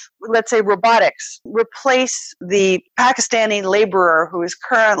 if let's say robotics replace the Pakistani laborer who is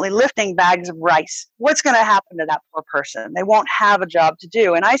currently lifting bags of rice, what's going to happen to that poor person? They won't have a job to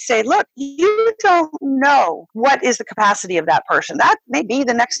do. And I say, look, you don't know what is the capacity of that person. That may be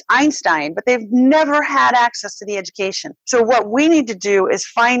the next Einstein, but they've never had access to the education. So what we need to do is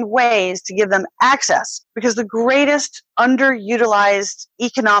find ways to give them access, because the greatest underutilized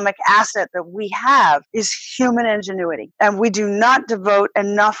economic asset that we have is human ingenuity. And we do not devote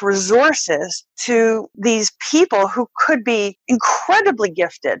enough resources to these people who could be incredibly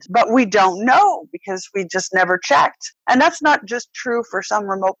gifted, but we don't know because we just never checked. And that's not just true for some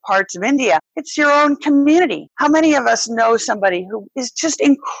remote parts of India. It's your own community. How many of us know somebody who is just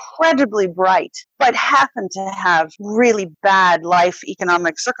incredibly bright, but happen to have really bad life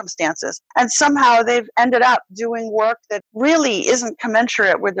economic circumstances? And somehow they've ended up doing work that really isn't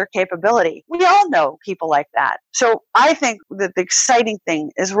commensurate with their capability. We all know people like that. So I think that the exciting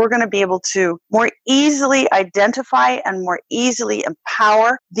thing is we're going to be able to more easily identify and more easily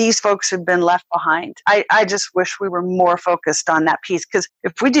empower these folks who've been left behind. I just wish we were more focused on that piece, because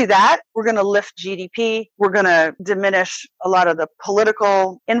if we do that, we're going to lift GDP, we're going to diminish a lot of the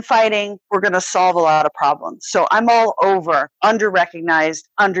political infighting, we're going to solve a lot of problems. So I'm all over under-recognized,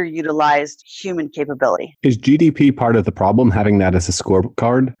 underutilized human capability. Is GDP part of the problem, having that as a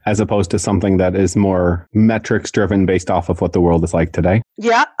scorecard, as opposed to something that is more metrics driven based off of what the world is like today?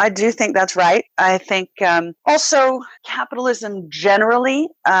 Yeah, I do think that's right. I think also capitalism generally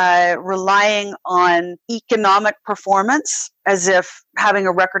relying on economic performance, as if having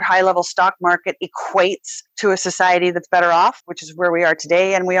a record high level stock market equates to a society that's better off, which is where we are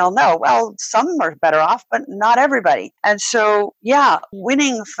today. And we all know, well, some are better off, but not everybody. And so, yeah,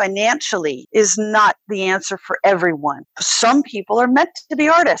 winning financially is not the answer for everyone. Some people are meant to be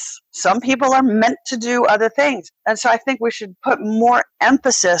artists. Some people are meant to do other things. And so I think we should put more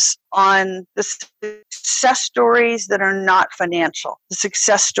emphasis on the success stories that are not financial, the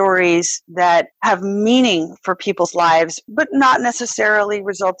success stories that have meaning for people's lives, but not necessarily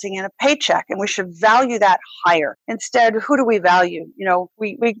resulting in a paycheck. And we should value that higher. Instead, who do we value? You know,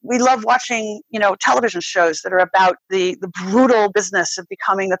 we love watching, television shows that are about the brutal business of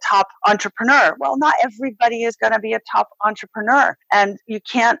becoming the top entrepreneur. Well, not everybody is going to be a top entrepreneur. And you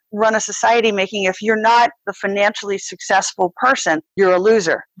can't run a society making, if you're not the financially successful person, you're a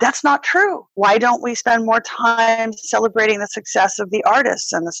loser. That's not true. Why don't we spend more time celebrating the success of the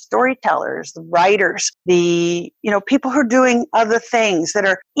artists and the storytellers, the writers, the, people who are doing other things that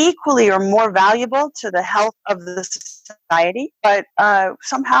are equally or more valuable to the health of the society, but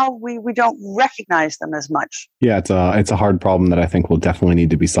somehow we don't recognize them as much. Yeah, it's a hard problem that I think will definitely need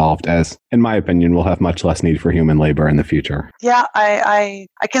to be solved, as, in my opinion, we'll have much less need for human labor in the future. Yeah, I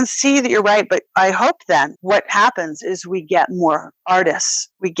can see that you're right, but I hope then what happens is we get more artists,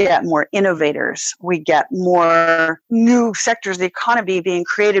 we get more innovators, we get more new sectors of the economy being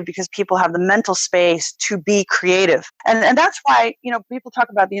created because people have the mental space to be creative. And that's why, people talk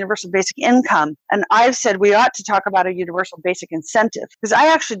about the universal basic income. And I've said we ought to talk about a universal basic incentive, because I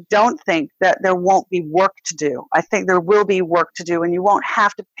actually don't think that there won't be work to do. I think there will be work to do, and you won't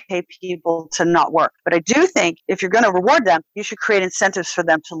have to pay people to not work. But I do think if you're going to reward them, you should create incentives for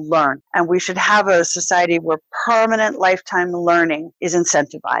them to learn. And we should have a society where permanent lifetime learning is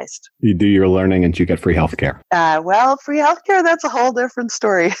incentivized. You do your learning and you get free healthcare. Free healthcare, that's a whole different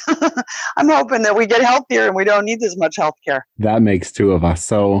story. I'm hoping that we get healthier and we don't need as much healthcare. That makes two of us.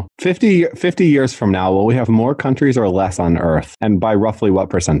 So 50 years from now, will we have more countries or less on Earth? And by roughly what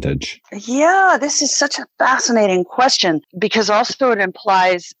percentage? Yeah, this is such a fascinating question, because also it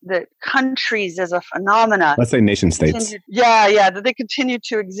implies that countries as a phenomena. Let's say nation states. That they continue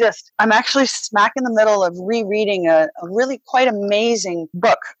to exist. I'm actually smack in the middle of rereading a really quite amazing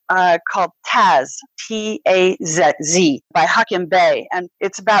book called Taz, T-A-Z, by Hakim Bey. And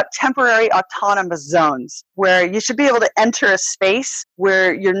it's about temporary autonomous zones, where you should be able to enter a space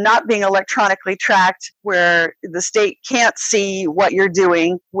where you're not being electronically tracked, where the state can't see what you're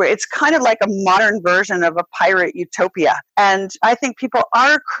doing, where it's kind of like a modern version of a pirate utopia. And I think people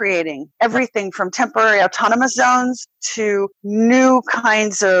are creating everything from temporary autonomous zones to new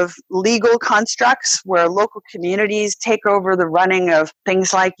kinds of legal constructs where local communities take over the running of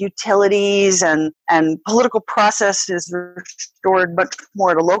things like utilities, and political process is restored much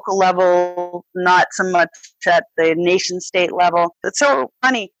more at a local level, not so much at the nation state level. It's so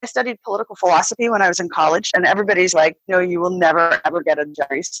funny. I studied political philosophy when I was in college, and everybody's like, no, you will never ever get a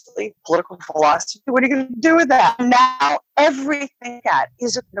seriously political philosophy. What are you going to do with that? Now everything that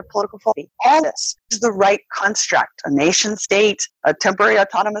is a political philosophy. All this is the right construct: a nation state, a temporary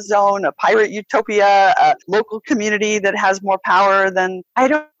autonomous zone, a pirate utopia, a local community that has more power than, I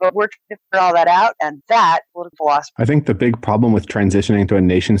don't know, we're trying to figure all that out, and that political philosophy. I think the big problem with transitioning to a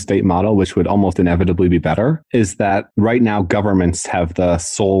nation state model, which would almost inevitably be better, is that right now governments have the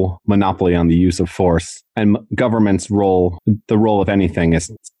sole monopoly on the use of force And government's role, the role of anything,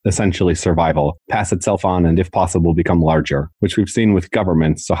 is essentially survival, pass itself on, and if possible, become larger, which we've seen with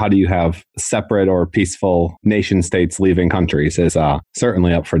governments. So how do you have separate or peaceful nation states leaving countries is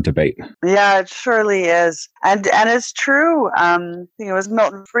certainly up for debate. Yeah, it surely is. And it's true. I think it was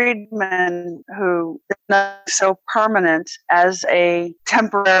Milton Friedman who is not so permanent as a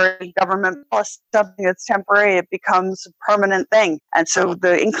temporary government policy. Something that's temporary, it becomes a permanent thing. And so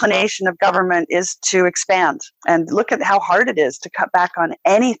the inclination of government is to expand. And look at how hard it is to cut back on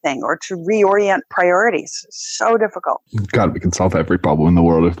anything or to reorient priorities. So difficult. God, we could solve every problem in the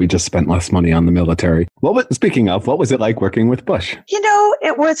world if we just spent less money on the military. Speaking of, what was it like working with Bush?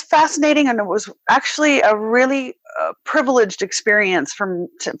 It was fascinating, and it was actually a really privileged experience for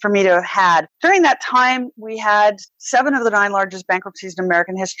me to have had. During that time, we had 7 of the 9 largest bankruptcies in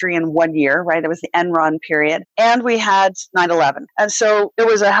American history in 1 year, right? It was the Enron period. And we had 9/11. And so it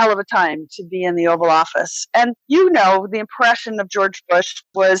was a hell of a time to be in the Oval Office. And the impression of George Bush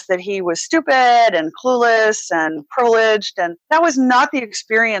was that he was stupid and clueless and privileged. And that was not the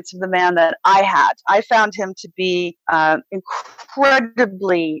experience of the man that I had. I found him to be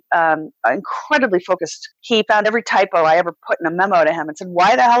incredibly focused. He found every typo I ever put in a memo to him and said,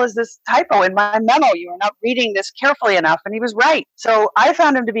 "Why the hell is this typo in my memo? You are not reading this carefully enough." And he was right. So I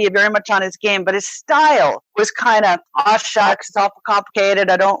found him to be very much on his game, but his style was kind of, "Oh, shucks, it's awful complicated.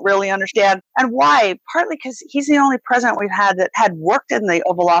 I don't really understand." And why? Partly because he's the only president we've had that had worked in the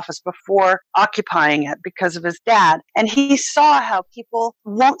Oval Office before occupying it because of his dad. And he saw how people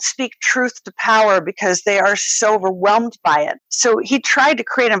won't speak truth to power because they are so overwhelmed by it. So he tried to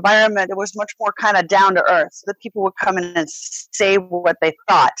create an environment that was much more kind of down to earth, so that people would come in and say what they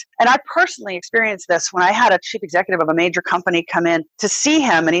thought. And I personally experienced this when I had a chief executive of a major company come in to see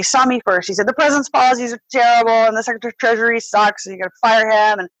him, and he saw me first. He said, "The president's policies are terrible, and the Secretary of Treasury sucks, and you got to fire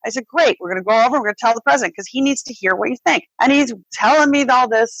him." And I said, "Great, we're going to go over, we're going to tell the president, because he needs to hear what you think." And he's telling me all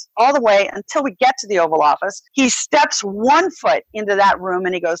this all the way until we get to the Oval Office. He steps 1 foot into that room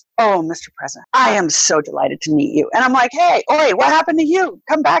and he goes, "Oh, Mr. President, I am so delighted to meet you." And I'm like, "Hey, oi, what happened to you?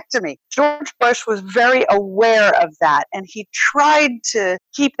 Come back to me." George Bush was very aware of that, and he tried to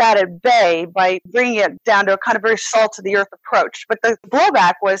keep that at bay by bringing it down to a kind of very salt-to-the-earth approach. But the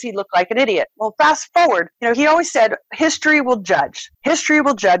blowback was he looked like an idiot. Well, fast forward, he always said, history will judge. History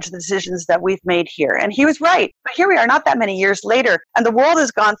will judge the decisions that we've made here. And he was right. But here we are not that many years later, and the world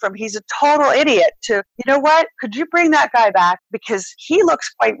has gone from he's a total idiot to, you know what, could you bring that guy back? Because he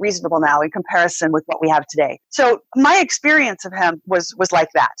looks quite reasonable now in comparison with what we have today. So my experience of him was like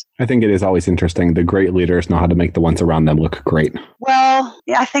that. I think it is always interesting. The great leaders know how to make the ones around them look great. Well,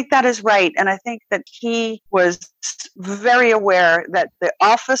 yeah, I think that is right. And I think that he was very aware that the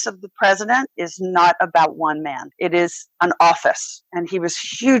office of the president is not about one man. It is an office. And he was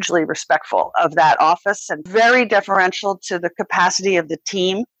hugely respectful of that office and very deferential to the capacity of the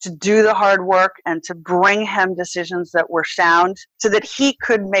team to do the hard work and to bring him decisions that were sound so that he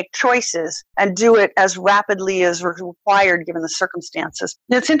could make choices and do it as rapidly as required given the circumstances.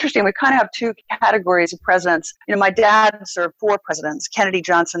 And it's interesting. We kind of have 2 categories of presidents. My dad served 4 presidents, Kennedy,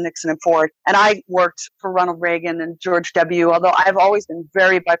 Johnson, Nixon, and Ford. And I worked for Ronald Reagan and George W., although I've always been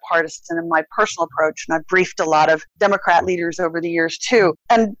very bipartisan in my personal approach. And I've briefed a lot of Democrat leaders over the years, too.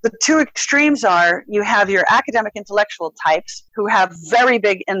 And the 2 extremes are you have your academic intellectual types who have very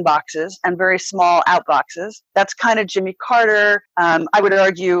big inboxes and very small outboxes. That's kind of Jimmy Carter. I would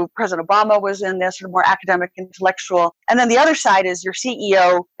argue President Obama was in this sort of more academic intellectual. And then the other side is your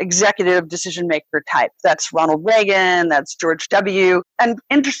CEO, executive decision maker type. That's Ronald Reagan, that's George W. And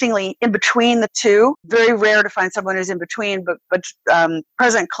interestingly, in between the 2, very rare to find someone who's in between, but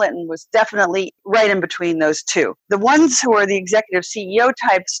President Clinton was definitely right in between those 2. The ones who are the executive CEO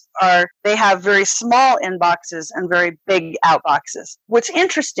types they have very small inboxes and very big outboxes. What's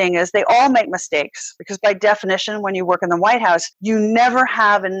interesting is they all make mistakes because by definition, when you work in the White House, you never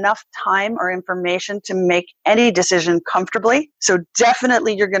have enough time or information to make any decision comfortably. So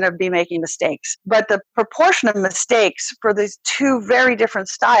definitely you're going to be making mistakes. But the proportion of mistakes for these 2 very different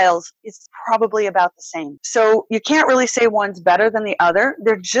styles is probably about the same. So you can't really say one's better than the other.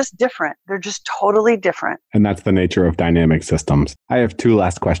 They're just different. They're just totally different. And that's the nature of dynamic systems. I have 2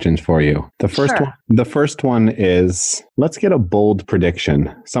 last questions for you. The first one is, let's get a bold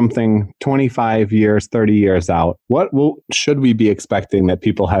prediction, something 25 years, 30 years out. What should we be expecting that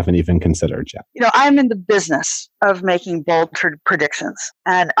people haven't even considered yet? I'm in the business of making bold predictions.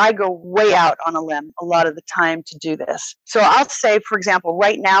 And I go way out on a limb a lot of the time to do this. So I'll say, for example,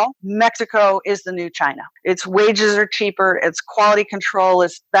 right now, Mexico is the new China. Its wages are cheaper, its quality control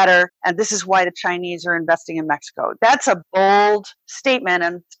is better, and this is why the Chinese are investing in Mexico. That's a bold statement,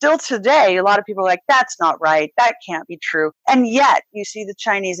 and still today, a lot of people are like, that's not right, that can't be true. And yet, you see the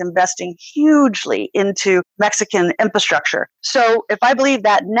Chinese investing hugely into Mexican infrastructure. So if I believe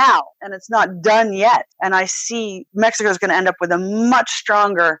that now, and it's not done yet, and I see Mexico is going to end up with a much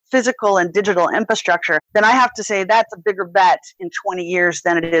stronger physical and digital infrastructure, then I have to say that's a bigger bet in 20 years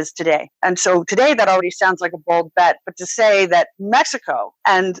than it is today. And so today that already sounds like a bold bet, but to say that Mexico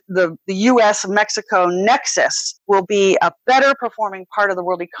and the US-Mexico nexus will be a better performing part of the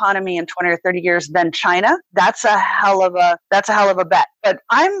world economy in 20 or 30 years than China, that's a hell of a bet. But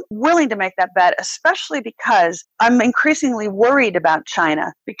I'm willing to make that bet, especially because I'm increasingly worried about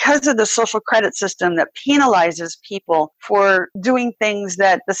China because of the social credit system that penalizes people for doing things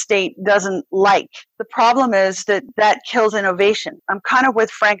that the state doesn't like. The problem is that kills innovation. I'm kind of with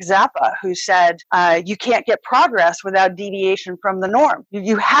Frank Zappa, who said, you can't get progress without deviation from the norm.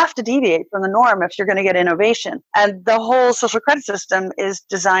 You have to deviate from the norm if you're going to get innovation. And the whole social credit system is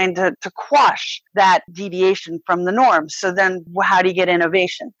designed to quash that deviation from the norm. So then how do you get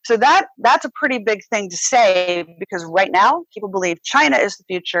innovation? So that's a pretty big thing to say, because right now people believe China is the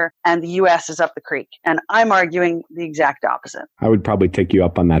future and the US is up the creek. And I'm arguing the exact opposite. I would probably take you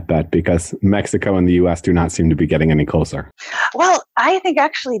up on that bet because Mexico and the US do not seem to be getting any closer. Well, I think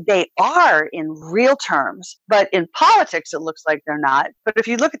actually they are in real terms, but in politics it looks like they're not. But if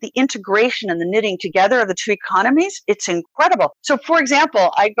you look at the integration and the knitting together of the two economies, it's incredible. So for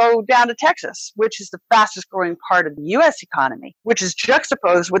example, I go down to Texas, which is the fastest growing part of the US economy, which is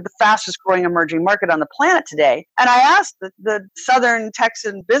juxtaposed with the fastest growing emerging market on the planet today. And I asked the Southern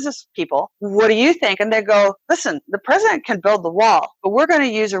Texan business people, what do you think? And they go, listen, the president can build the wall, but we're going to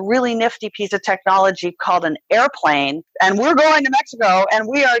use a really nifty piece of technology called an airplane. And we're going to Mexico, and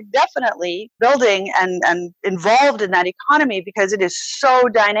we are definitely building and involved in that economy because it is so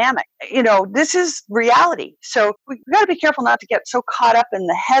dynamic. You know, this is reality. So we've got to be careful not to get so caught up in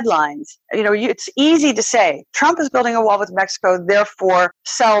the headlines. You know, it's easy to say Trump is building a wall with Mexico, therefore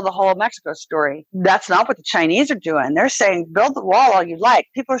sell the whole Mexico story. That's not what the Chinese are doing. They're saying build the wall all you like.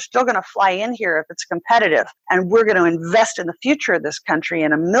 People are still going to fly in here if it's competitive, and we're going to invest in the future of this country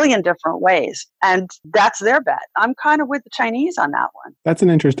in a million different ways. And that's their bet. I'm kind of with the Chinese on that one. That's an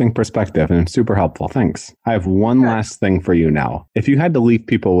interesting perspective and super helpful. Thanks. I have one last thing for you now. If you had to leave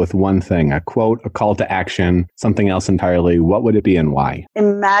people with one thing, a quote, a call to action, something else entirely, what would it be and why?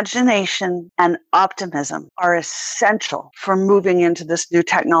 Imagination and optimism are essential for moving into this new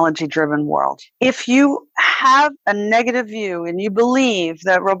technology-driven world. If you have a negative view and you believe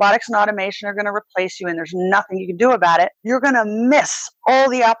that robotics and automation are going to replace you and there's nothing you can do about it, you're going to miss all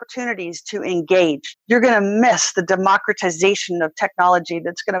the opportunities to engage. You're going to miss the democratization of technology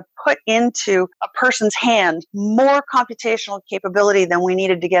that's going to put into a person's hand more computational capability than we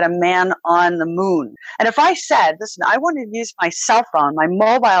needed to get a man on the moon. And if I said, listen, I wanted to use my cell phone, my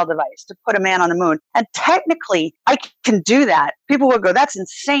mobile device to put a man on the moon, and technically I can do that, people would go, that's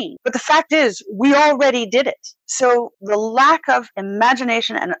insane. But the fact is, we already did it. So the lack of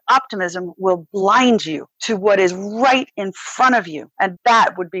imagination and optimism will blind you to what is right in front of you. And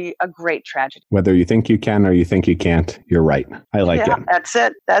that would be a great tragedy. Whether you think you can or you think you can't, you're right. I like it. That's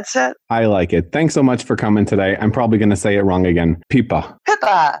it. That's it. I like it. Thanks so much for coming today. I'm probably going to say it wrong again. Pippa.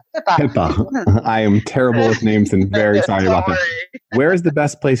 Pippa. I am terrible with names and very sorry about that. Where is the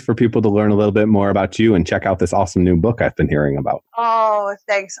best place for people to learn a little bit more about you and check out this awesome new book I've been hearing about? Oh,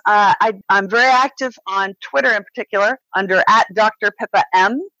 thanks. I'm very active on Twitter in particular under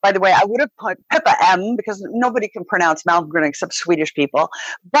 @DrPippaM. By the way, I would have put Pippa M because nobody can pronounce Malmgren except Swedish people.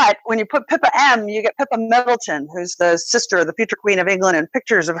 But when you put Pippa M, you get Pippa Middleton, who's the sister of the future Queen of England, and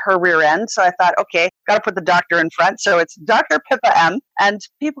pictures of her rear end. So I thought, okay, got to put the doctor in front. So it's Dr. Pippa M. And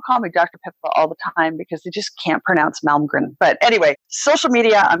people call me Dr. Pippa all the time because they just can't pronounce Malmgren. But anyway, social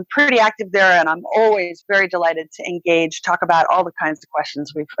media, I'm pretty active there, and I'm always very delighted to engage, talk about all the kinds of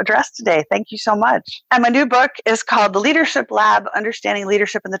questions we've addressed today. Thank you so much. And my new book is called The Leadership Lab, Understanding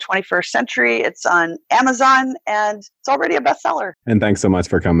Leadership in the 21st Century. It's on Amazon, and it's already a bestseller. And thanks so much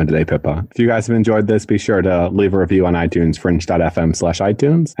for coming today, Pippa. If you guys have enjoyed this, be sure to leave a review on iTunes,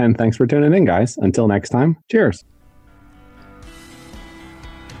 fringe.fm/iTunes. And thanks for tuning in, guys. Until next time, cheers.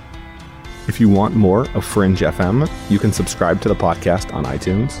 If you want more of Fringe FM, you can subscribe to the podcast on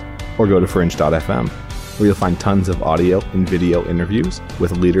iTunes or go to fringe.fm, where you'll find tons of audio and video interviews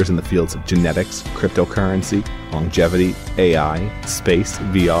with leaders in the fields of genetics, cryptocurrency, longevity, AI, space,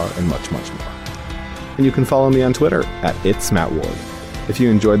 VR, and much, much more. And you can follow me on Twitter @It'sMattWard. If you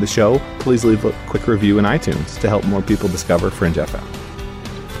enjoyed the show, please leave a quick review in iTunes to help more people discover Fringe FM.